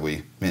lives, whether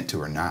we meant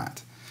to or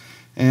not.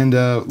 And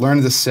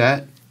learned the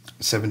set,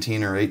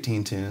 17 or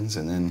 18 tunes,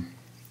 and then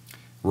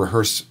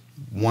rehearsed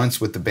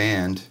once with the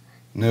band.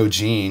 No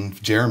Gene.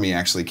 Jeremy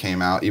actually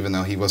came out, even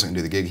though he wasn't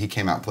going to do the gig. He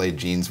came out, played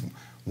Gene's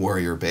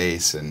Warrior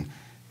bass, and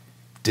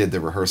did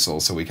the rehearsal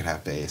so we could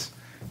have bass.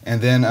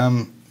 And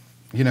then,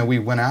 you know, we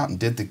went out and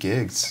did the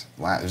gigs.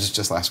 It was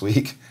just last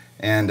week.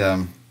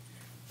 And,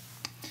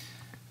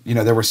 you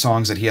know, there were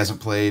songs that he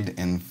hasn't played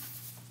in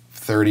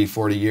 30,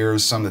 40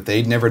 years, some that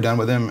they'd never done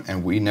with him,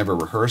 and we never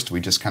rehearsed. We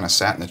just kind of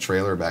sat in the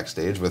trailer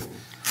backstage with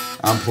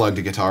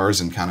unplugged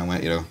guitars and kind of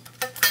went, you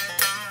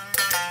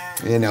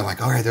know,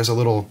 like, all right, there's a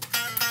little,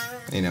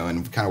 you know,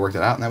 and kind of worked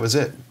it out, and that was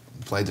it.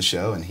 Played the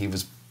show, and he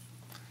was,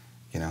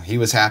 you know, he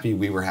was happy,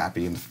 we were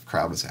happy, and the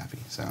crowd was happy.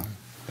 So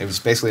it was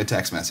basically a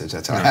text message.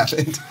 That's how it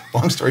happened.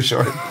 Long story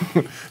short.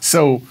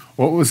 So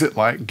what was it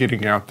like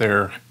getting out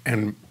there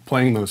and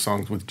playing those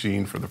songs with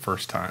Gene for the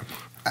first time?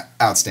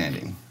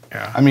 Outstanding.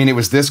 Yeah. I mean, it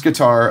was this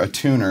guitar, a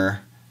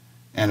tuner,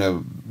 and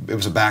it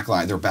was a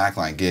backline. They were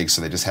backline gigs,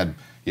 so they just had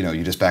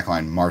you just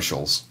backline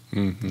Marshalls.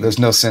 Mm-hmm. There's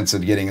no sense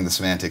of getting in the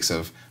semantics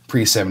of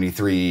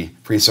pre-73,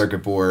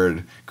 pre-circuit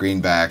board,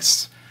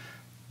 greenbacks.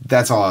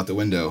 That's all out the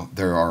window.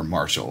 There are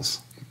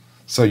Marshalls.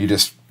 So you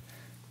just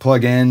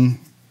plug in,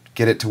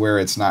 get it to where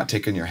it's not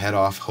taking your head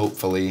off.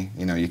 Hopefully,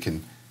 you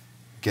can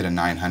get a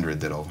 900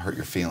 that'll hurt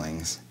your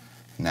feelings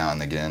now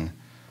and again.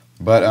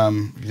 But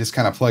you just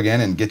kind of plug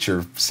in and get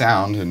your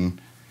sound and,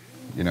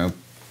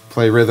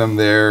 play rhythm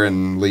there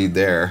and lead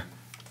there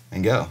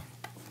and go.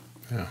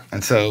 Yeah.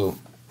 And so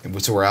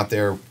we're out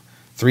there,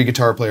 3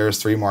 guitar players,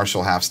 3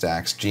 Marshall half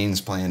stacks.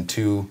 Gene's playing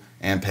 2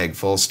 Ampeg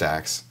full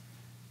stacks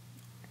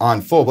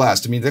on full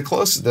blast. I mean, the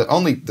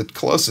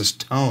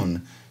closest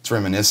tone it's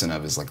reminiscent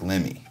of is like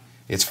Lemmy.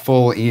 It's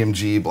full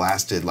EMG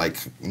blasted, like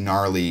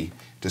gnarly,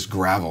 just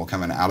gravel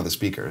coming out of the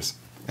speakers,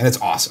 and it's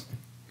awesome.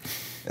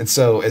 And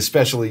so,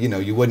 especially,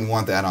 you wouldn't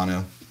want that on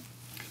a,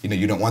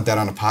 you don't want that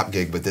on a pop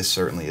gig, but this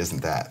certainly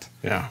isn't that.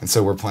 Yeah. And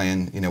so we're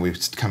playing, we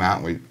come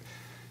out and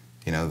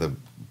the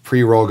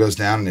pre-roll goes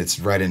down and it's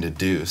right into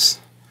deuce.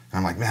 And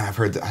I'm like, man, I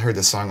heard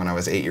this song when I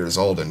was 8 years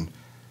old and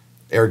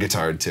air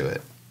guitared to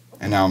it.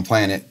 And now I'm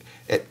playing it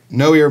at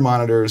no ear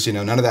monitors,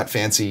 none of that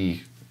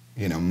fancy,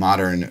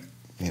 modern,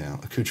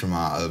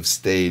 accoutrement of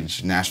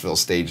Nashville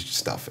stage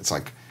stuff. It's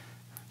like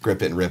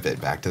grip it and rip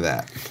it, back to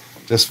that.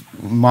 Just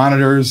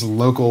monitors,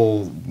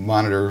 local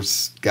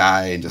monitors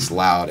guy, just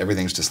loud.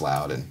 Everything's just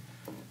loud, and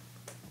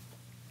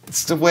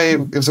it's the way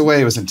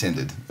it was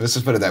intended. Let's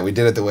just put it that we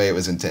did it the way it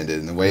was intended,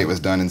 and the way it was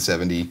done in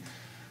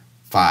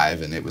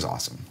 '75, and it was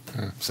awesome.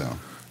 Yeah.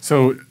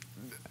 So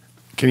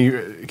can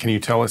you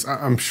tell us?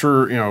 I'm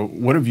sure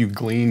what have you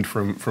gleaned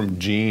from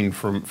Gene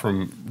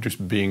from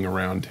just being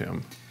around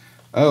him?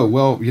 Oh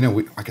well,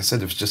 like I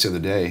said, it was just the other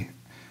day.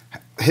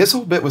 His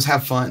whole bit was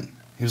have fun.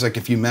 He was like,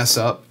 if you mess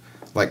up,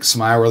 like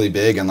smile really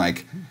big and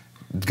like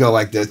go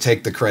like to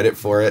take the credit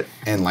for it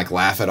and like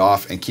laugh it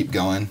off and keep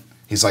going.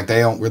 He's like, they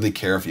don't really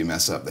care if you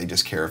mess up. They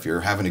just care if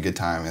you're having a good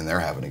time and they're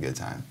having a good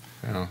time.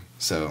 Yeah.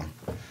 So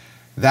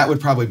that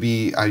would probably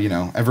be,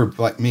 ever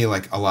like me,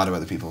 like a lot of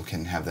other people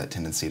can have that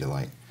tendency to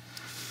like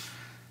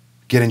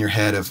get in your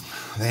head of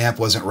the amp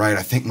wasn't right.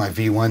 I think my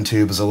V1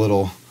 tube is a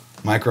little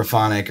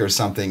microphonic or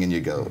something, and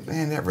you go,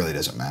 man, that really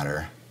doesn't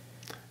matter.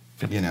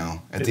 At the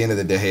end of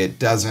the day, it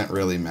doesn't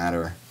really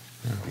matter.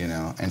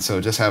 Yeah. And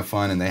so just have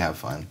fun, and they have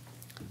fun.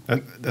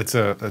 That's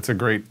a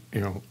great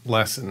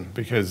lesson,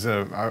 because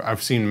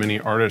I've seen many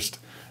artists,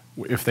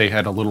 if they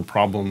had a little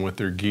problem with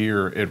their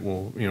gear, it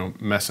will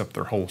mess up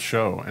their whole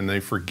show, and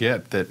they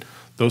forget that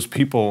those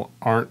people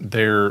aren't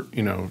there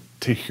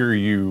to hear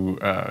you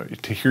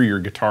to hear your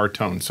guitar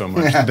tone so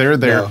much. Yeah, they're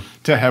there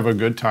to have a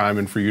good time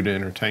and for you to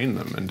entertain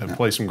them and to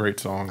play some great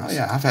songs. Oh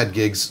yeah, I've had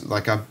gigs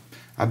like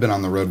I've been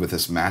on the road with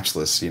this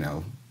Matchless,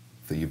 the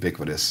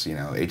ubiquitous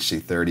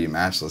HC30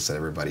 Matchless that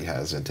everybody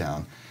has in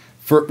town,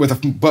 still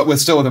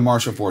with a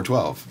Marshall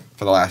 412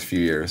 for the last few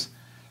years,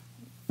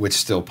 which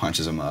still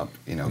punches them up,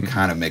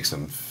 kind of makes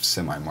them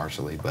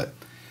semi-Marshally, but.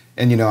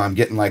 And I'm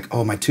getting like,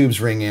 oh, my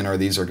tubes ring in or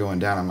these are going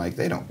down. I'm like,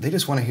 they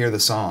just want to hear the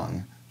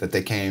song that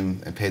they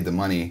came and paid the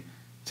money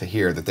to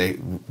hear, that they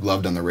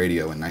loved on the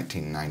radio in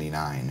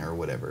 1999 or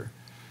whatever.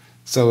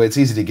 So it's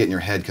easy to get in your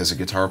head, because the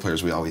guitar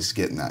players, we always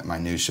get in that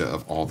minutia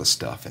of all the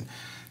stuff. And,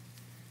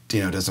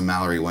 does a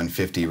Mallory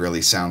 150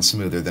 really sound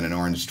smoother than an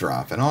orange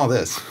drop and all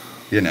this,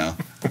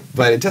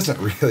 But it doesn't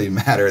really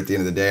matter at the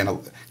end of the day. And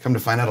I'll come to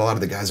find out, a lot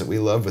of the guys that we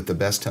love with the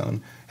best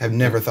tone have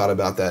never thought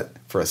about that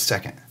for a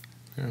second.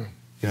 Yeah.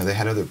 They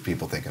had other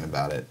people thinking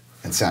about it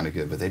and sounded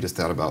good, but they just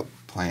thought about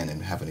playing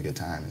and having a good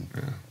time.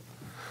 Yeah.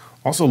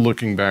 Also,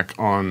 looking back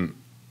on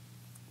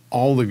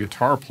all the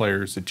guitar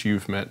players that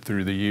you've met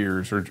through the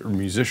years, or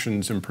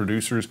musicians and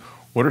producers,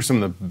 what are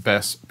some of the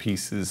best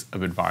pieces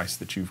of advice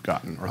that you've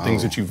gotten, or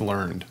things that you've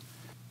learned?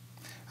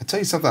 I'll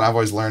tell you something I've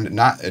always learned,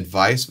 not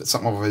advice, but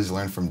something I've always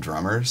learned from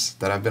drummers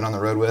that I've been on the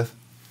road with.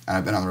 And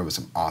I've been on the road with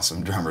some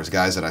awesome drummers,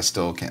 guys that I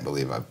still can't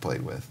believe I've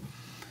played with,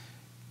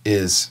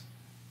 is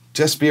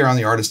just be around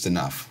the artist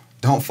enough.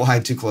 Don't fly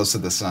too close to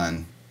the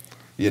sun,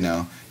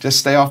 Just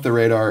stay off the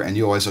radar, and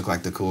you always look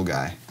like the cool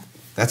guy.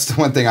 That's the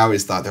one thing I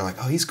always thought. They're like,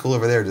 oh, he's cool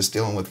over there, just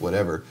dealing with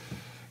whatever.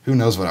 Who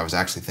knows what I was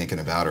actually thinking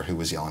about, or who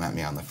was yelling at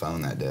me on the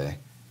phone that day,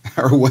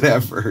 or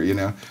whatever,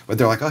 But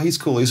they're like, oh, he's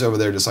cool. He's over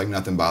there just like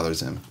nothing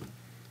bothers him.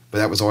 But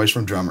that was always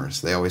from drummers.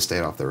 They always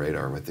stayed off the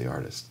radar with the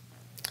artist.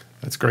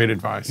 That's great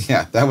advice.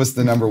 Yeah, that was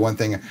the number one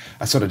thing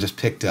I sort of just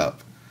picked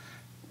up.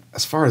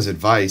 As far as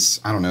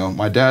advice, I don't know.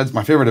 My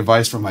favorite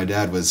advice from my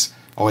dad was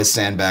always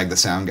sandbag the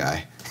sound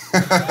guy.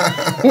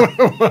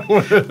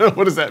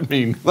 What does that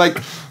mean? Like,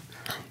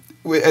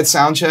 at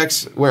sound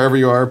checks, wherever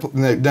you are,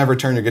 never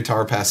turn your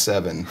guitar past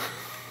 7.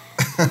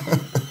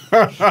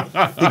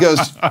 He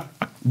goes,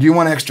 do you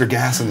want extra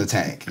gas in the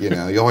tank?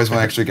 You always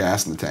want extra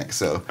gas in the tank.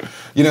 So,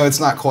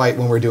 it's not quite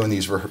when we're doing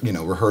these,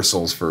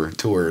 rehearsals for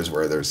tours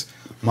where there's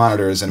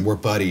monitors and we're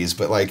buddies,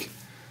 but like,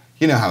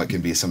 how it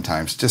can be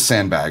sometimes. Just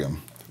sandbag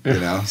them. You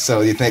know,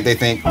 so they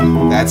think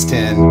that's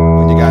 10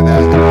 when you got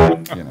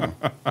that. You know,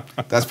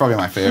 that's probably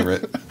my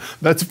favorite.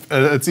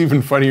 That's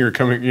even funnier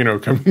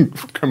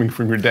coming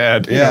from your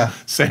dad. Yeah,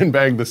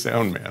 sandbag the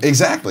sound man.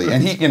 Exactly,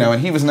 and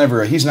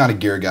he's not a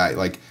gear guy.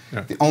 Like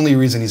the only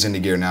reason he's into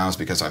gear now is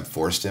because I've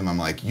forced him. I'm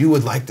like, you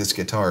would like this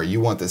guitar,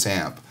 you want this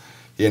amp,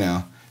 you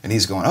know. And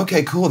he's going,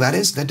 okay, cool, that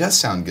does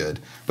sound good.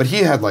 But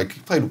he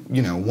played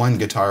one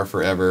guitar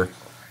forever.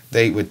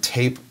 They would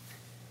tape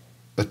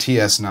a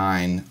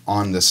TS9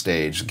 on the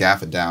stage,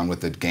 gaff it down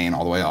with the gain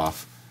all the way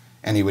off,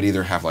 and he would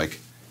either have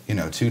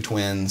two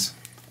twins,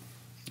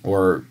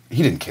 or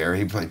he didn't care.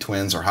 He'd play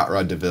twins or Hot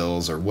Rod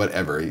DeVilles or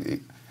whatever.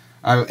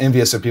 I'm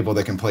envious of people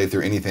that can play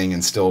through anything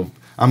and still.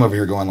 I'm over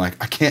here going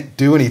like, I can't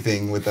do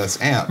anything with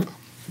this amp.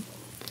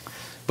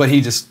 But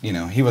he just,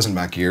 he wasn't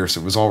back here,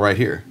 so it was all right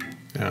here.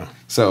 Yeah.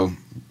 So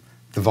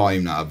the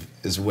volume knob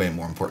is way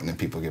more important than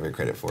people give it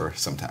credit for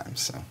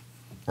sometimes. So,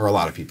 or a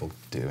lot of people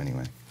do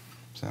anyway.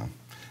 So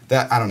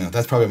I don't know.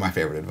 That's probably my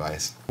favorite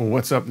advice. Well,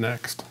 what's up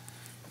next?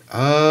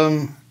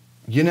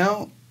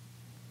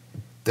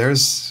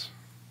 There's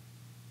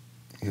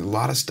a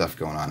lot of stuff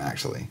going on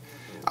actually.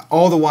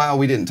 All the while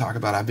we didn't talk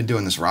about, I've been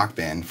doing this rock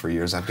band for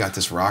years. I've got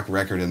this rock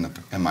record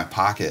in my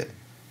pocket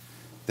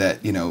that,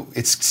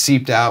 it's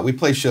seeped out. We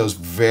play shows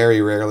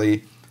very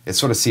rarely. It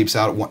sort of seeps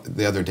out.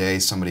 The other day,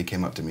 somebody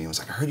came up to me and was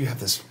like, I heard you have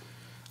this.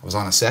 I was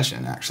on a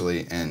session,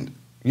 actually, and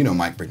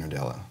Mike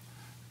Brignadello,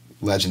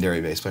 legendary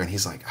bass player, and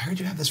he's like, I heard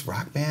you have this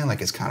rock band,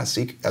 like it's kind of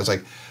secret. I was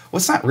like, well,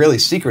 it's not really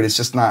secret. It's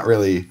just not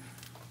really,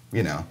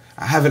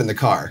 I have it in the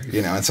car,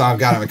 and so I've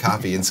got him a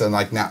copy, and so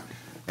now,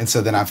 and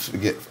so then I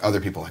get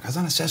other people like, I was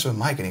on a session with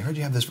Mike, and he heard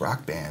you have this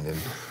rock band, and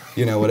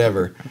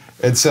whatever.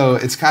 And so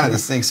it's kind of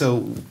this thing.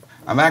 So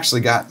I've actually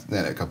got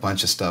a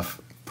bunch of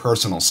stuff,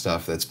 personal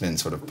stuff that's been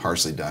sort of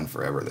partially done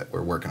forever that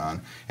we're working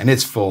on, and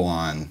it's full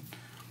on.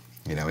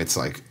 It's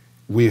like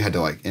we had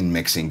to in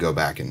mixing go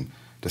back and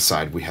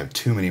decide we have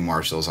too many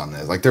Marshalls on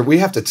this. We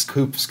have to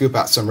scoop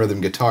out some rhythm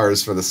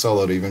guitars for the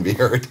solo to even be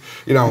heard.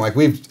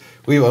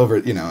 We've over.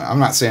 I'm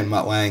not saying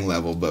Mutt Lange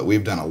level, but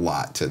we've done a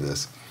lot to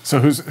this. So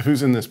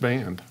who's in this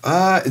band?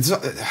 I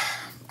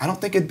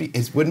don't think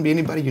it wouldn't be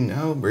anybody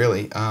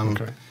really.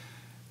 Okay.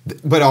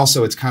 But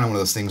also, it's kind of one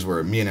of those things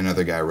where me and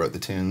another guy wrote the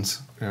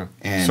tunes. Yeah.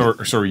 And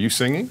so are you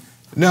singing?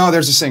 No,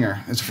 there's a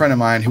singer. It's a friend of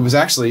mine who was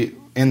actually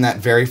in that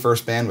very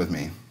first band with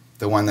me,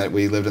 the one that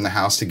we lived in the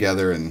house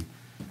together and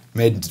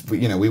made.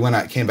 We went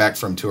out, came back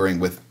from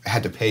touring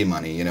had to pay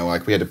money.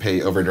 We had to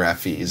pay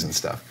overdraft fees and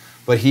stuff.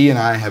 But he and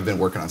I have been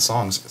working on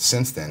songs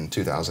since then.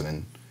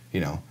 14,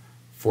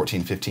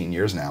 15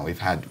 years now. We've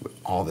had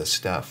all this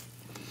stuff,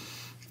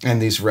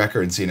 and these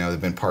records,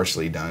 have been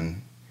partially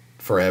done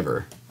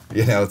forever.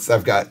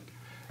 I've got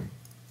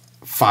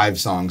 5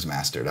 songs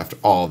mastered after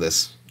all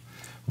this,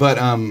 but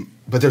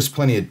there's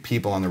plenty of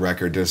people on the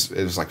record. It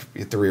was like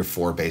 3 or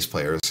 4 bass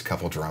players, a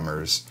couple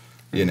drummers.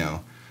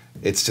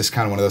 It's just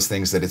kind of one of those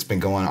things that it's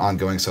been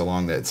ongoing so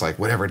long that it's like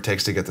whatever it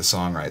takes to get the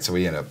song right. So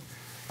we end up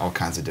all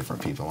kinds of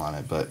different people on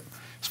it. But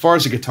as far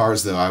as the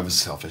guitars, though, I was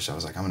selfish. I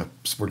was like,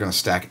 we're gonna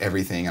stack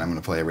everything, and I'm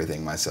gonna play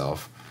everything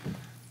myself,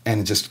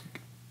 and just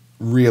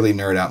really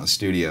nerd out in the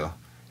studio.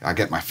 I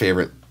get my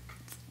favorite,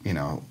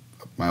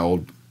 my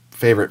old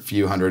favorite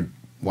few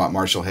 100-watt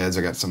Marshall heads.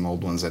 I got some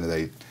old ones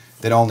that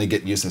they only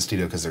get used in the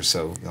studio because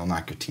they'll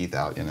knock your teeth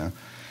out,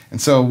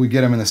 And so we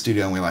get them in the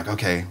studio, and we're like,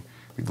 okay,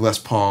 Les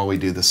Paul, we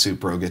do the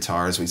Supro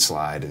guitars, we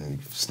slide and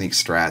we sneak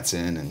strats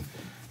in, and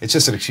it's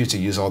just an excuse to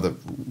use all the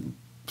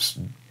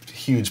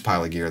huge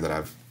pile of gear that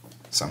I've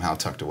somehow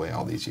tucked away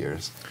all these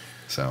years.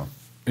 So.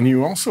 And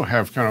you also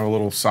have kind of a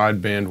little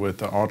side band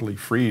with Audley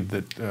Freed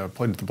that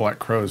played at the Black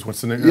Crowes.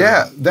 What's the name?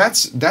 Yeah,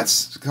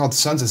 that's called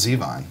Sons of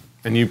Zevon.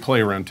 And you play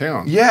around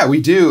town. Yeah,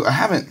 we do.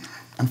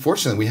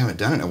 Unfortunately, we haven't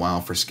done it in a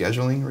while for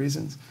scheduling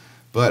reasons.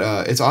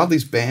 But it's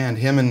Audley's band.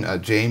 Him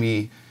and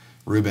Jamie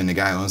Rubin, the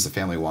guy who owns the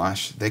Family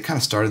Wash, they kind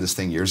of started this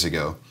thing years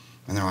ago.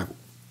 And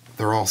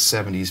they're all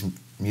 70s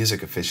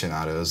music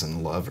aficionados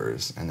and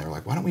lovers. And they're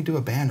like, why don't we do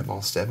a band of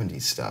all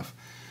 70s stuff?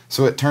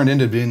 So it turned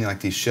into being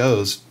like these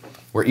shows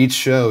where each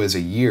show is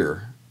a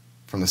year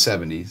from the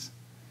 70s.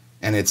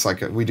 And it's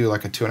like we do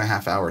like a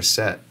 2.5-hour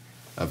set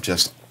of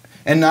just,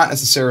 and not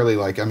necessarily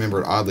I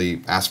remember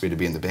Audley asked me to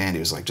be in the band. He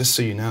was like, just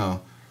so you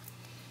know,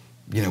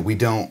 we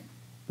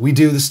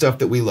do the stuff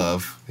that we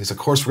love. He said, of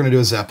course we're going to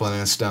do a Zeppelin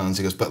and a Stones.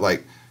 He goes, but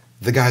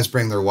the guys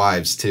bring their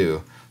wives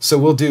too. So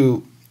we'll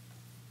do,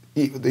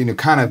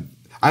 kind of,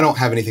 I don't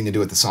have anything to do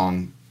with the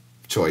song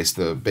choice.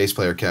 The bass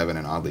player Kevin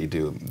and Audley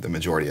do the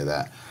majority of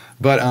that.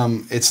 But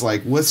it's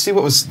like, let's see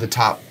what was the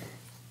top.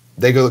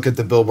 They go look at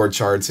the Billboard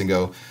charts and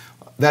go,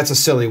 that's a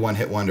silly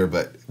one-hit wonder,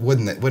 but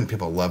wouldn't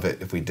people love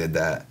it if we did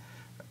that?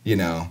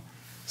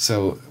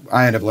 So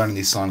I end up learning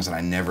these songs that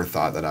I never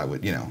thought that I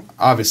would,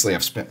 Obviously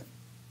I've spent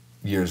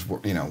years,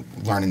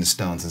 learning the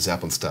Stones and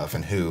Zeppelin stuff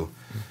and Who,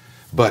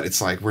 but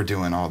it's like we're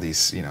doing all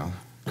these,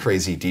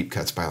 crazy deep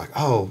cuts by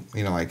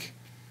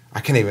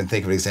I can't even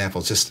think of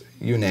examples. Just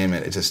you name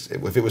it.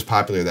 If it was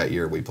popular that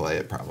year, we play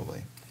it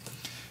probably.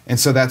 And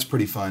so that's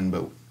pretty fun,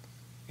 but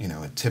you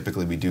know,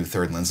 typically we do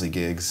Third Lindsley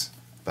gigs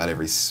about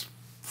every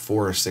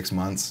 4 or 6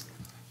 months,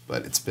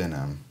 but it's been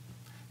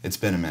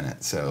a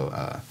minute. So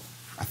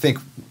I think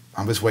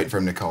I'm just waiting for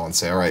him to call and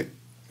say, all right,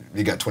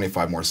 you got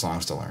 25 more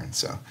songs to learn.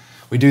 So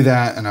we do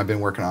that, and I've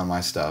been working on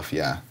my stuff,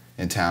 yeah,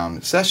 in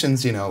town.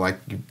 Sessions, you know, like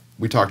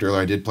we talked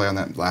earlier, I did play on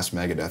that last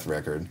Megadeth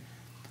record.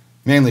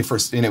 Mainly for,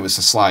 and it was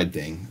a slide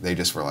thing. They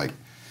just were like,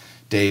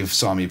 Dave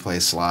saw me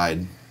play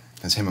slide,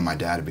 because him and my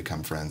dad had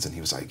become friends, and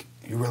he was like,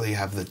 you really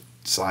have the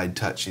slide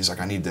touch. He's like,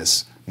 I need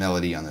this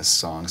melody on this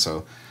song.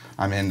 So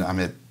I'm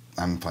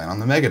playing on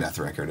the Megadeth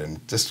record,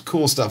 and just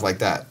cool stuff like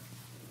that.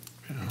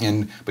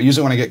 Yeah. But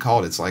usually when I get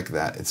called, it's like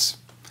that. It's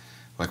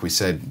like we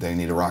said, they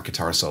need a rock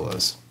guitar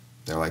solos.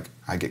 They're like,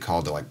 I get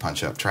called to like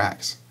punch up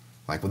tracks.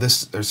 Like, well,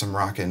 there's some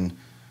rockin'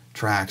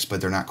 tracks, but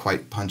they're not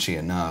quite punchy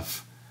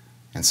enough.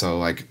 And so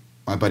like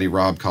my buddy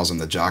Rob calls them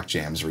the Jock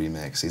Jams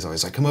remix. He's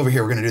always like, come over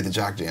here, we're gonna do the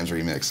Jock Jams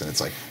remix. And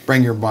it's like,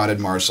 bring your modded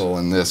Marshall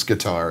and this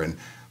guitar, and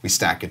we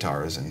stack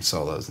guitars and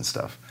solos and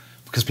stuff.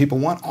 Because people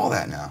want all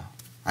that now.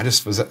 I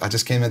just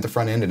came at the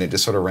front end, and it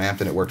just sort of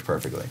ramped, and it worked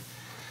perfectly.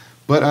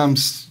 But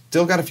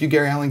still got a few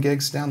Gary Allan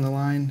gigs down the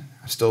line.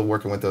 I'm still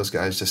working with those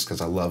guys just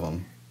because I love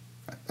them.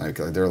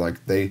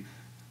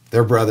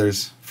 They're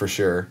brothers for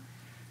sure.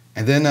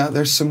 And then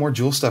there's some more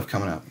Jewell stuff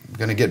coming up. I'm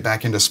gonna get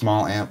back into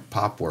small amp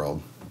pop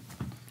world.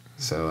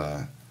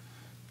 So,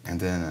 and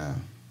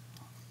then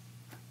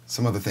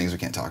some other things we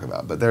can't talk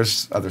about. But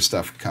there's other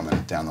stuff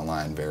coming down the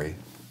line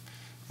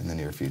in the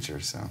near future.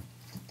 So,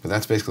 but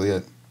that's basically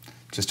it.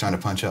 Just trying to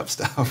punch up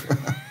stuff.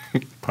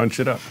 Punch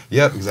it up.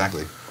 Yep,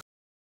 exactly.